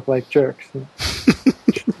making us look like jerks.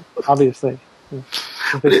 Obviously.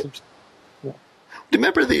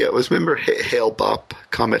 Remember Hale-Bopp,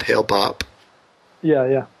 Comet Hale-Bopp?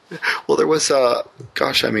 Yeah. Well, there was I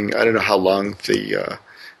don't know how long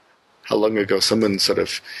ago someone sort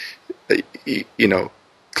of,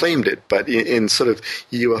 claimed it, but in sort of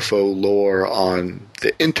UFO lore on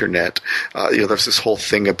the internet, there's this whole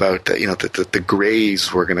thing about that, that the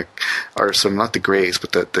Greys were going to, or so not the Greys,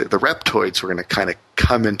 but the Reptoids were going to kind of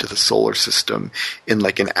come into the solar system in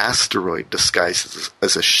like an asteroid disguised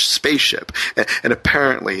as a spaceship, and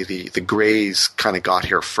apparently the Greys kind of got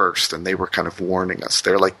here first, and they were kind of warning us.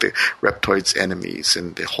 They're like the Reptoids' enemies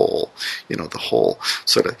in the whole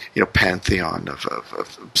sort of pantheon of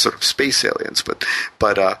sort of space aliens, but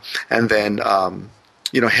and then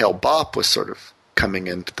Hale-Bopp was sort of coming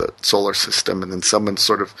into the solar system, and then someone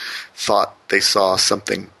sort of thought they saw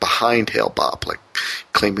something behind Hale-Bopp, like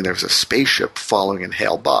claiming there was a spaceship following in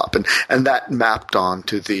Hale-Bopp, and that mapped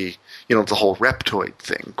onto the the whole Reptoid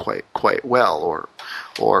thing quite well,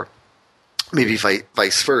 or maybe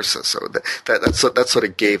vice versa. So that sort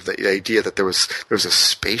of gave the idea that there was a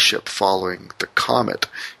spaceship following the comet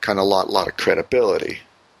kind of lot of credibility.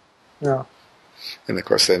 Yeah. And of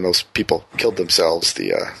course, then those people killed themselves.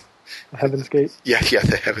 The Heaven's Gate. Yeah,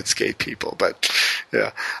 the Heaven's Gate people. But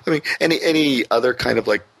yeah, I mean, any other kind of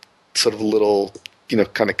like sort of little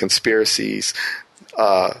kind of conspiracies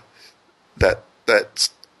that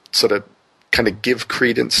sort of kind of give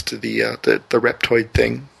credence to the Reptoid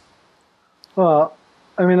thing. Well,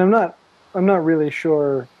 I mean, I'm not really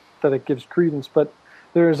sure that it gives credence, but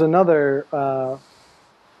there's another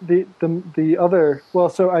the other. Well,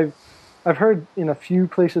 so I've heard in a few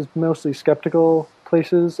places, mostly skeptical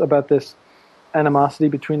places, about this animosity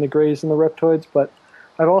between the Greys and the Reptoids, but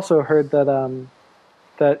I've also heard that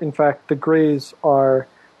in fact the Greys are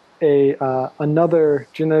another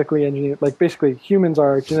genetically engineered, like basically humans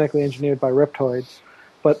are genetically engineered by Reptoids,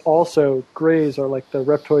 but also Greys are like the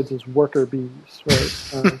Reptoids' worker bees, right?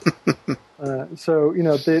 So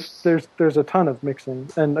there's a ton of mixing,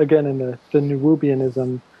 and again in the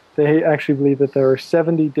Nuwubianism, they actually believe that there are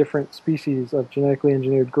 70 different species of genetically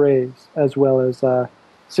engineered Greys, as well as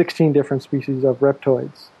 16 different species of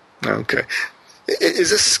Reptoids. Okay. Is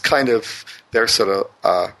this kind of their sort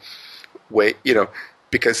of way,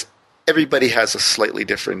 because everybody has a slightly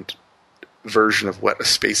different version of what a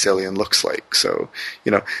space alien looks like. So,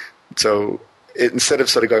 instead of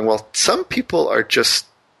sort of going, well, some people are just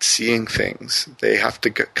seeing things, they have to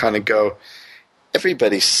kind of go,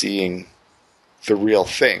 everybody's seeing the real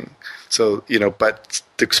thing. So, but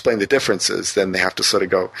to explain the differences, then they have to sort of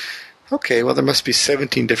go, okay, well, there must be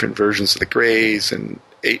 17 different versions of the Greys and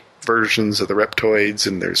 8 versions of the Reptoids,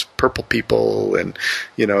 and there's purple people, and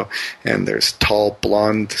and there's tall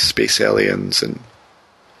blonde space aliens, and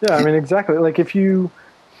yeah, I mean, exactly. Like if you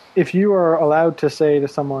are allowed to say to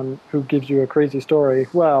someone who gives you a crazy story,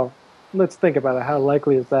 well, let's think about it, how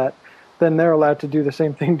likely is that? Then they're allowed to do the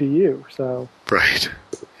same thing to you. So right.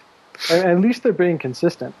 At least they're being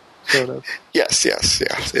consistent, sort of. Yes, yeah.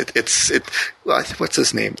 Well, what's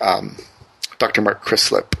his name? Dr. Mark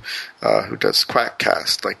Crislip, who does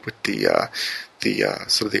Quackcast, like with the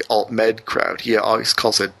sort of the alt-med crowd. He always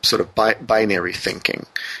calls it sort of binary thinking.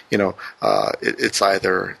 It's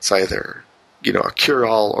either a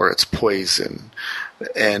cure-all or it's poison.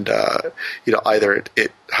 And, either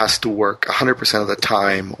it has to work 100% of the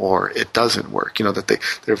time or it doesn't work, that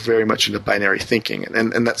they're very much into binary thinking.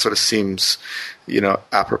 And that sort of seems,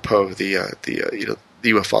 apropos of the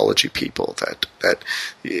ufology people, that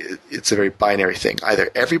it's a very binary thing. Either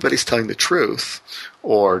everybody's telling the truth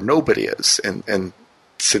or nobody is. And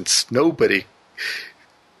since nobody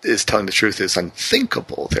is telling the truth is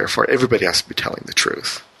unthinkable, therefore everybody has to be telling the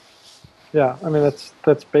truth. Yeah, I mean,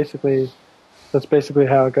 that's basically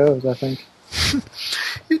how it goes, I think.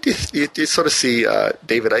 You sort of see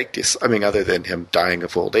David Icke. Other than him dying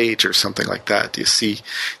of old age or something like that, do you see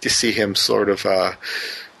him sort of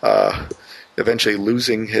eventually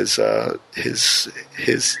losing his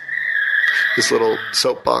little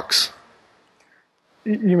soapbox?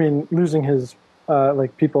 You mean losing his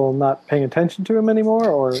like people not paying attention to him anymore,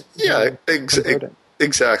 or yeah,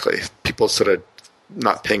 exactly. People sort of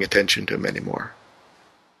not paying attention to him anymore.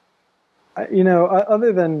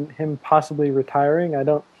 Other than him possibly retiring, I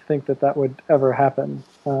don't think that would ever happen.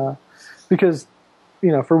 Because,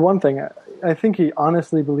 for one thing, I think he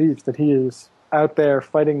honestly believes that he is out there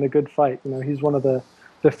fighting the good fight. He's one of the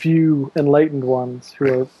few enlightened ones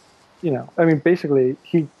who are, basically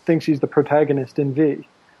he thinks he's the protagonist in V.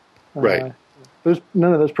 Right.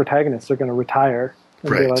 None of those protagonists are going to retire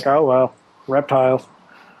and be like, oh, well, reptiles.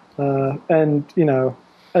 And,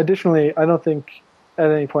 additionally, I don't think at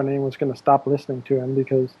any point anyone's going to stop listening to him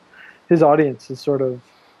because his audience is sort of,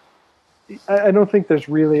 I don't think there's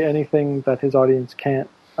really anything that his audience can't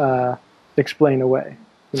explain away.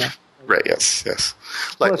 Right. Yes.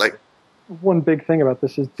 Plus, one big thing about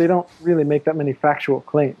this is they don't really make that many factual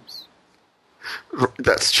claims.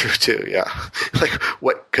 That's true too. Yeah. Like,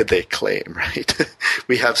 what could they claim? Right.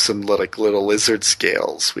 We have some little lizard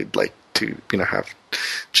scales we'd like to have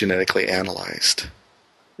genetically analyzed.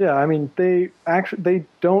 Yeah, they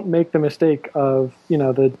don't make the mistake of,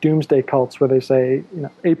 the doomsday cults where they say,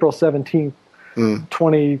 April 17th,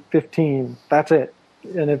 2015, that's it.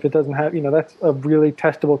 And if it doesn't have, that's a really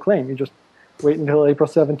testable claim. You just wait until April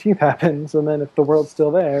 17th happens, and then if the world's still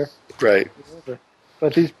there, right.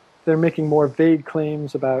 But they're making more vague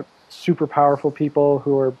claims about super powerful people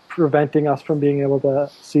who are preventing us from being able to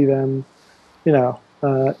see them.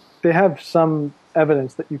 They have some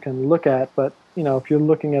evidence that you can look at, but if you're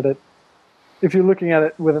looking at it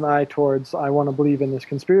with an eye towards I want to believe in this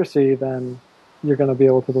conspiracy, then you're going to be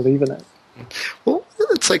able to believe in it. Well,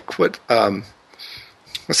 it's like what's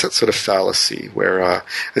that sort of fallacy where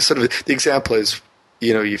it's sort of the example is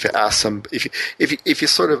you've asked some if you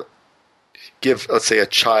sort of give, let's say, a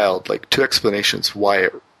child like two explanations why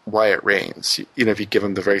it rains. If you give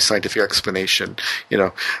them the very scientific explanation,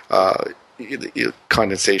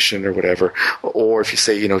 condensation or whatever, or if you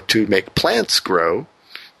say to make plants grow,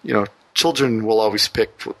 children will always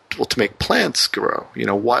pick to make plants grow.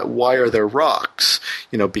 Why are there rocks?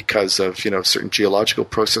 Because of certain geological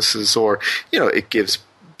processes, or it gives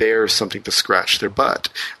bears something to scratch their butt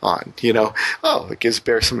on. It gives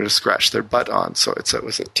bears something to scratch their butt on. So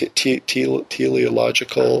was it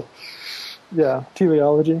teleological? Yeah,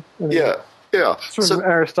 teleology. Yeah. Sort of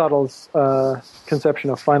Aristotle's conception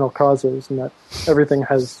of final causes, and that everything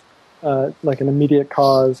has like an immediate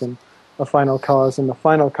cause and a final cause, and the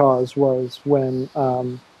final cause was when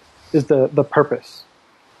is the purpose.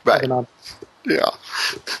 Right. Yeah.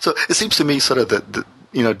 So it seems to me sort of that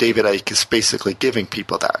David Icke is basically giving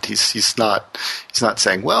people that. He's not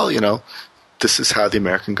saying, well, this is how the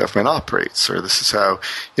American government operates, or this is how,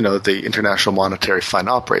 the International Monetary Fund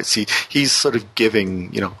operates. He's sort of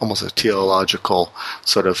giving, almost a teleological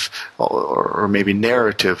sort of, or maybe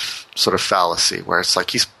narrative sort of fallacy, where it's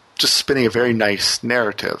like he's just spinning a very nice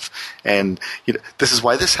narrative, and this is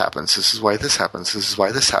why this happens, this is why this happens, this is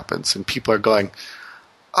why this happens, and people are going,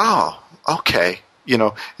 oh, okay,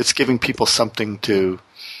 it's giving people something to.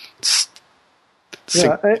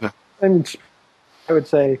 I would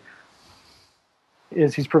say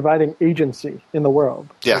is he's providing agency in the world.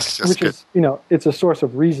 Yes, that's which good. Is it's a source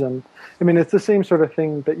of reason. It's the same sort of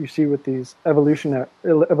thing that you see with these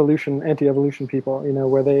anti-evolution people.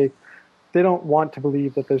 Where they don't want to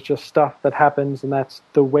believe that there's just stuff that happens and that's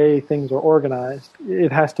the way things are organized.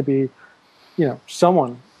 It has to be,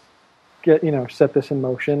 someone set this in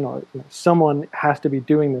motion, or someone has to be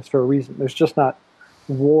doing this for a reason. There's just not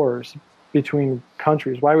wars between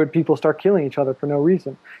countries. Why would people start killing each other for no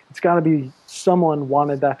reason? It's got to be someone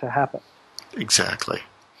wanted that to happen. Exactly.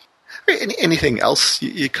 Anything else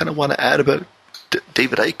you kind of want to add about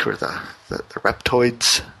David Icke or the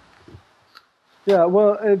reptoids? Yeah,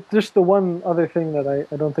 well, just the one other thing that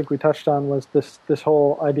I don't think we touched on was this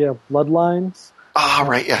whole idea of bloodlines. Ah,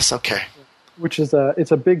 right. Yes. Okay. Which is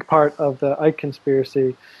it's a big part of the Icke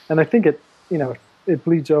conspiracy, and I think it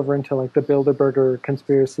bleeds over into like the Bilderberger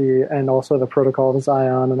conspiracy and also the Protocol of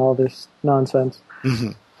Zion and all this nonsense,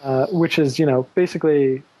 which is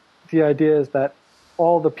basically the idea is that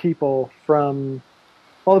all the people who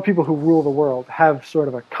rule the world have sort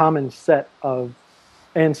of a common set of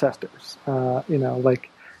ancestors.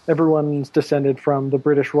 Like everyone's descended from the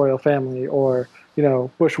British royal family, or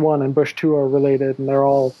Bush 1 and Bush 2 are related, and they're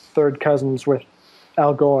all third cousins with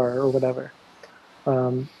Al Gore or whatever.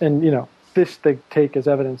 This they take as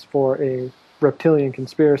evidence for a reptilian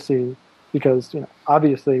conspiracy because,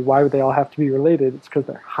 obviously, why would they all have to be related? It's because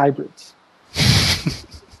they're hybrids.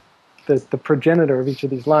 The progenitor of each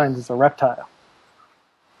of these lines is a reptile.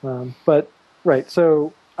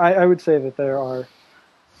 So I would say that there are.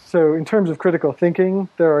 So in terms of critical thinking,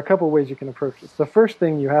 there are a couple ways you can approach this. The first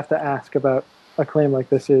thing you have to ask about a claim like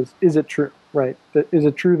this is it true, right? Is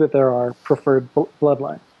it true that there are preferred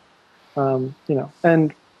bloodlines?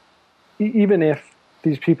 And even if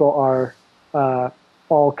these people are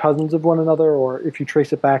all cousins of one another, or if you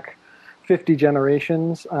trace it back 50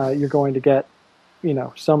 generations, you're going to get,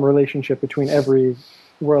 some relationship between every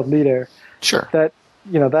world leader. Sure. That's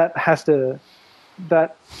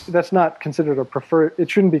not considered a preferred.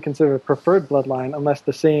 It shouldn't be considered a preferred bloodline unless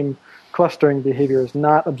the same clustering behavior is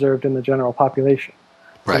not observed in the general population.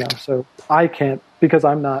 Right. So I can't, because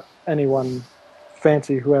I'm not anyone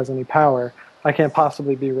fancy who has any power, I can't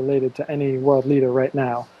possibly be related to any world leader right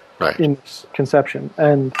now in this conception.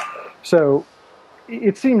 And so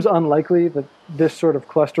it seems unlikely that this sort of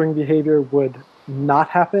clustering behavior would not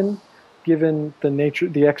happen given the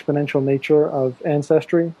exponential nature of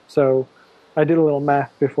ancestry. So I did a little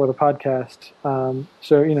math before the podcast.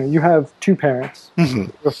 So, you have 2 parents,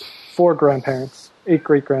 4 grandparents, 8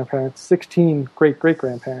 great-grandparents, 16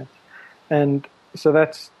 great-great-grandparents. And so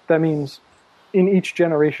that means in each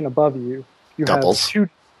generation above you, you doubles. have 2...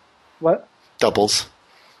 What? Doubles.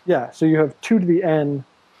 Yeah, so you have 2 to the n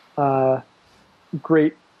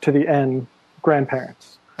great to the n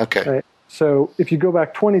grandparents. Okay. Right? So if you go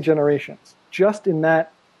back 20 generations, just in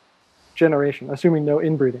that generation, assuming no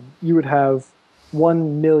inbreeding, you would have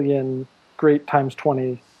 1 million great times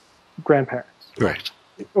 20 grandparents. Right.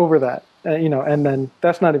 Over that, and then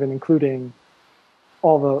that's not even including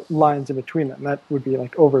all the lines in between them. That would be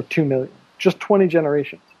like over 2 million, just 20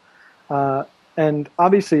 generations. And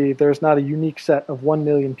obviously, there's not a unique set of 1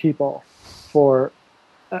 million people for,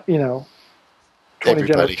 20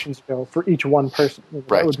 generations ago for each one person.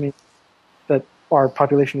 That would mean that our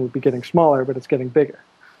population would be getting smaller, but it's getting bigger.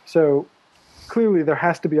 So clearly, there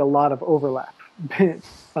has to be a lot of overlap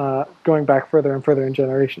going back further and further in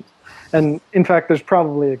generations. And in fact, there's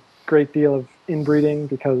probably a great deal of inbreeding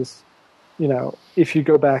because, if you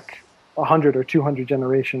go back 100 or 200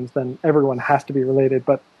 generations, then everyone has to be related.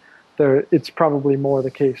 But it's probably more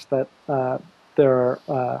the case that there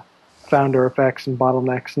are founder effects and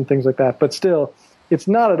bottlenecks and things like that. But still, it's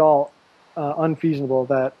not at all unfeasible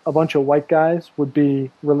that a bunch of white guys would be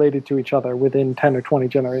related to each other within 10 or 20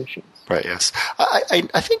 generations. Right, yes.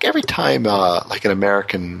 I think every time like an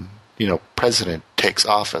American president takes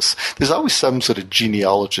office, there's always some sort of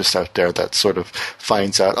genealogist out there that sort of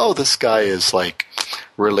finds out, oh, this guy is like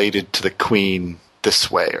related to the queen this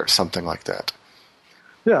way or something like that.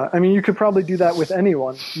 Yeah, I mean, you could probably do that with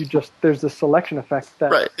anyone. There's this selection effect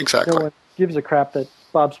that no one gives a crap that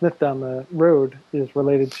Bob Smith down the road is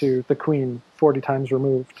related to the queen 40 times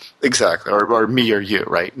removed. Exactly, or me or you,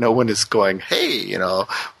 right? No one is going, hey,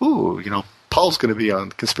 Paul's going to be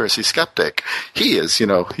on Conspiracy Skeptic. He is,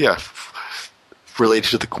 related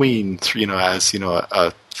to the queen, as,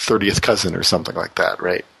 a 30th cousin or something like that,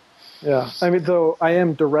 right? Yeah. I mean, though I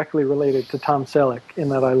am directly related to Tom Selleck in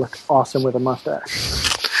that I look awesome with a mustache.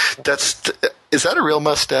 Is that a real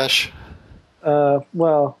mustache?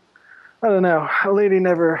 Well, I don't know. A lady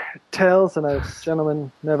never tells and a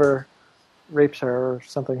gentleman never rapes her or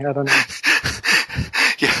something. I don't know.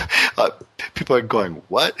 Yeah. People are going,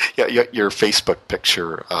 what? Yeah, your Facebook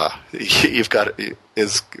picture you've got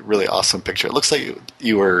is a really awesome picture. It looks like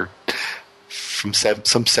you were from some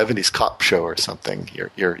 70s cop show or something, your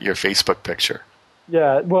Facebook picture.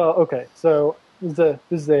 Yeah, well, okay. So this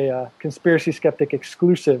is a Conspiracy Skeptic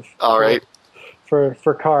exclusive. All right.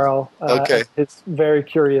 For Carl, his very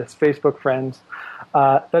curious Facebook friends.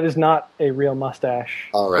 That is not a real mustache.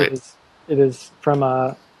 All right. It is from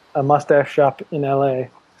a mustache shop in LA.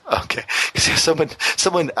 Okay.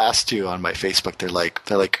 Someone asked you on my Facebook, they're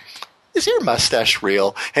like, is your mustache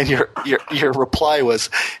real? And your reply was,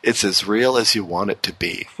 it's as real as you want it to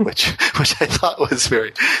be, which I thought was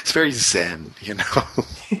very zen,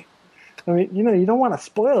 I mean, you don't want to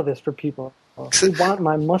spoil this for people. You want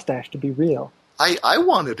my mustache to be real. I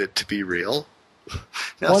wanted it to be real.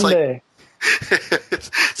 Now One day.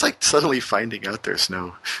 It's like suddenly finding out there's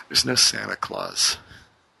no Santa Claus.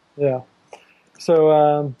 Yeah.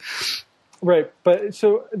 So, right. But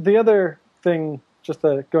so the other thing, just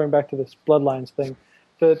going back to this bloodlines thing,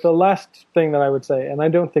 the last thing that I would say, and I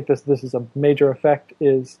don't think this is a major effect,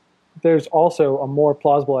 is there's also a more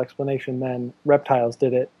plausible explanation than reptiles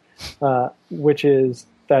did it, which is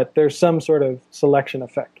that there's some sort of selection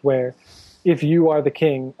effect where if you are the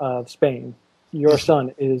king of Spain, your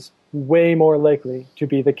son is way more likely to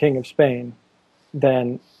be the king of Spain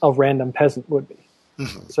than a random peasant would be.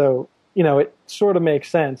 Mm-hmm. So, it sort of makes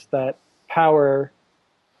sense that power,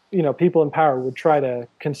 people in power would try to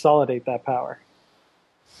consolidate that power,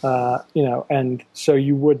 and so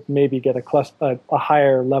you would maybe get a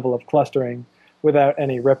higher level of clustering without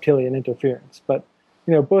any reptilian interference. But,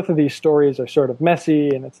 both of these stories are sort of messy,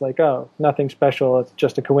 and it's like, oh, nothing special, it's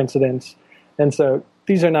just a coincidence. And so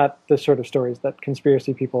these are not the sort of stories that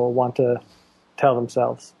conspiracy people want to tell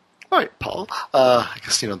themselves. All right, Paul. I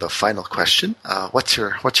guess the final question. What's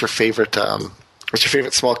your favorite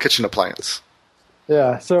small kitchen appliance?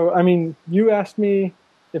 Yeah. So I mean, you asked me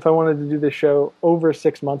if I wanted to do this show over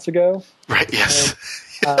 6 months ago. Right. Yes.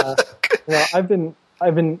 And, I've been.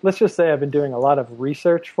 Let's just say I've been doing a lot of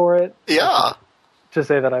research for it. Yeah. To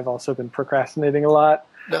say that I've also been procrastinating a lot.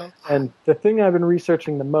 No. And the thing I've been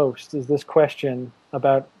researching the most is this question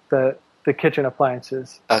about the kitchen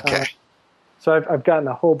appliances. Okay. So I've gotten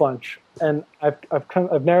a whole bunch, and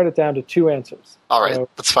I've narrowed it down to 2 answers. All right, so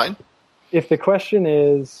that's fine. If the question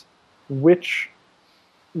is which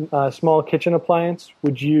small kitchen appliance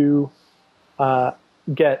would you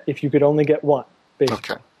get if you could only get one,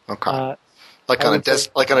 basically. Okay. Like on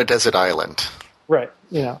a desert island. Right.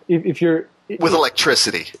 If you're with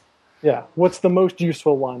electricity. Yeah. What's the most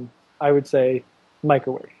useful one? I would say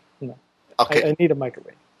microwave. Okay. I need a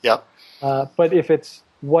microwave. Yep. But if it's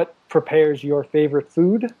what prepares your favorite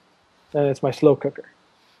food, then it's my slow cooker.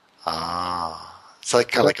 It's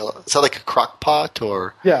like is that like a crock pot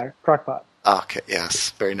or? Yeah, crock pot. Okay.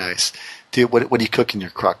 Yes. Very nice. What do you cook in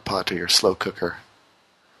your crock pot or your slow cooker?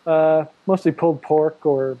 Mostly pulled pork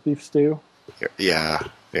or beef stew. Yeah.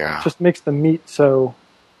 Just makes the meat so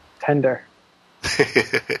tender.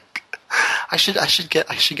 I should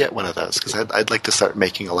get one of those because I'd like to start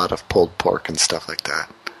making a lot of pulled pork and stuff like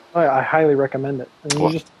that. I highly recommend it. And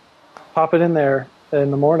you just pop it in there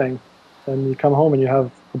in the morning, and you come home and you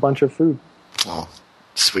have a bunch of food. Oh,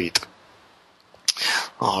 sweet.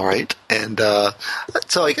 All right, and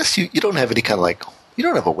so I guess you don't have any kind of you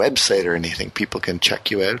don't have a website or anything people can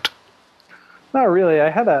check you out. Not really. I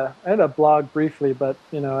had a blog briefly, but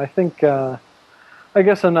I think I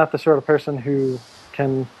guess I'm not the sort of person who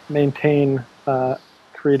can maintain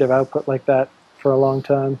creative output like that for a long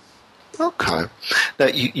time. Okay. Now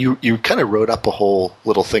you kind of wrote up a whole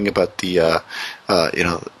little thing about the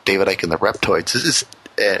David Icke and the Reptoids.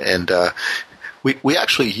 We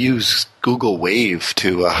actually use Google Wave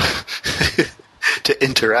to to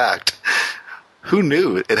interact. Who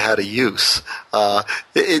knew it had a use?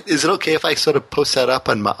 Is it okay if I sort of post that up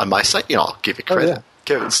on my site? I'll give you credit. Oh,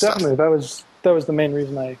 yeah. Definitely. That was the main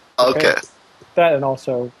reason I prepared that, and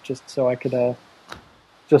also just so I could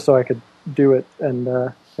do it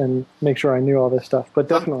and make sure I knew all this stuff. But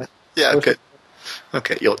definitely. Yeah. Good.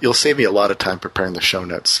 Okay. You'll save me a lot of time preparing the show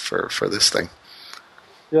notes for this thing.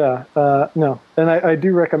 Yeah. No, and I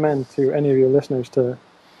do recommend to any of your listeners to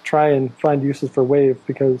try and find uses for Wave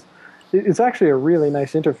because it's actually a really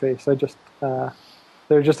nice interface. There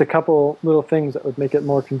are just a couple little things that would make it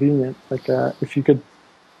more convenient. Like if you could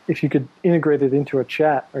integrate it into a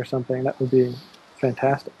chat or something, that would be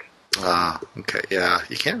fantastic. Okay, yeah.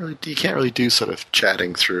 You can't really do sort of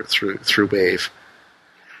chatting through Wave.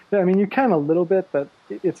 Yeah, I mean you can a little bit, but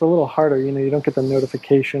it's a little harder. You don't get the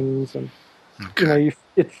notifications, and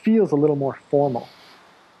it feels a little more formal.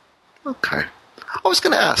 Okay, I was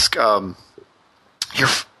going to ask.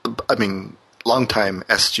 Longtime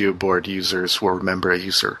SGO board users will remember a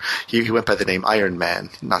user. He went by the name Iron Man,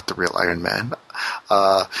 not the real Iron Man.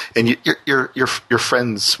 And you're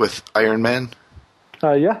friends with Iron Man?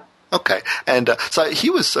 Yeah. Okay, and so he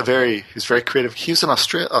was very creative. He was an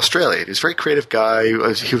Australian. He was a very creative guy.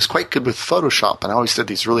 He was quite good with Photoshop, and always did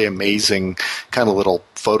these really amazing kind of little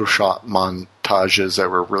Photoshop montages that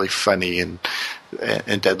were really funny and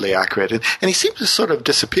deadly accurate. And he seems to sort of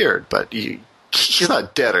disappeared, but he's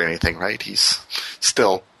not dead or anything, right? He's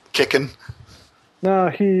still kicking. No,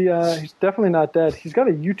 he's definitely not dead. He's got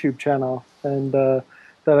a YouTube channel, and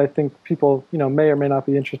that I think people may or may not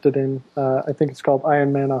be interested in. I think it's called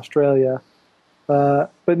Iron Man Australia.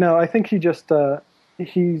 But no, I think he just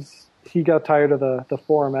he got tired of the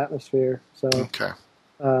forum atmosphere. So okay.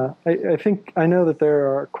 I know that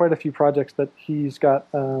there are quite a few projects that he's got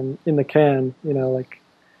in the can, like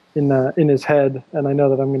in his head, and I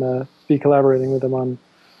know that I'm going to be collaborating with him on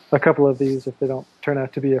a couple of these if they don't turn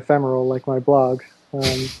out to be ephemeral like my blog.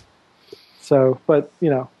 But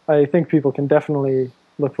I think people can definitely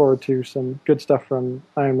look forward to some good stuff from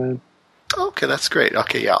Iron Man. Okay, that's great.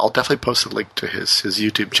 Okay, yeah, I'll definitely post a link to his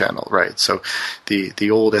YouTube channel. Right, so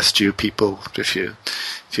the old SGU people, if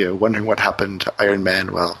you're wondering what happened to Iron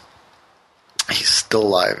Man, well, he's still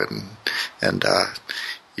alive, and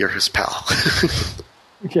you're his pal.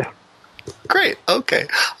 Yeah. Great. Okay.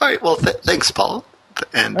 All right. Well, thanks, Paul.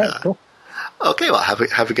 And all right, cool. Okay. Well,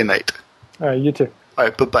 have a good night. All right. You too. All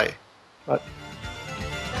right. Bye-bye. Bye.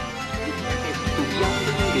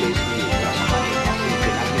 Estudiando inglés mientras manejas el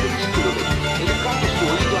canal del estudio. El campus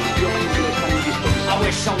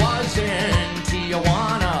wish I was in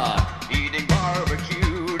Tijuana, eating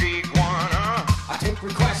barbecued iguana. I take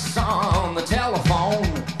requests on the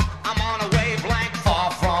telephone. I'm on a wavelength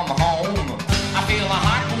far from home. I feel a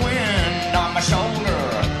hot wind on my shoulder.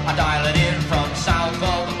 I dial it in from south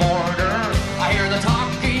of the border. I hear the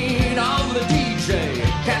talking of the DJ.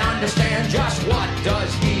 Can't understand just what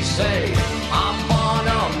does he say. I'm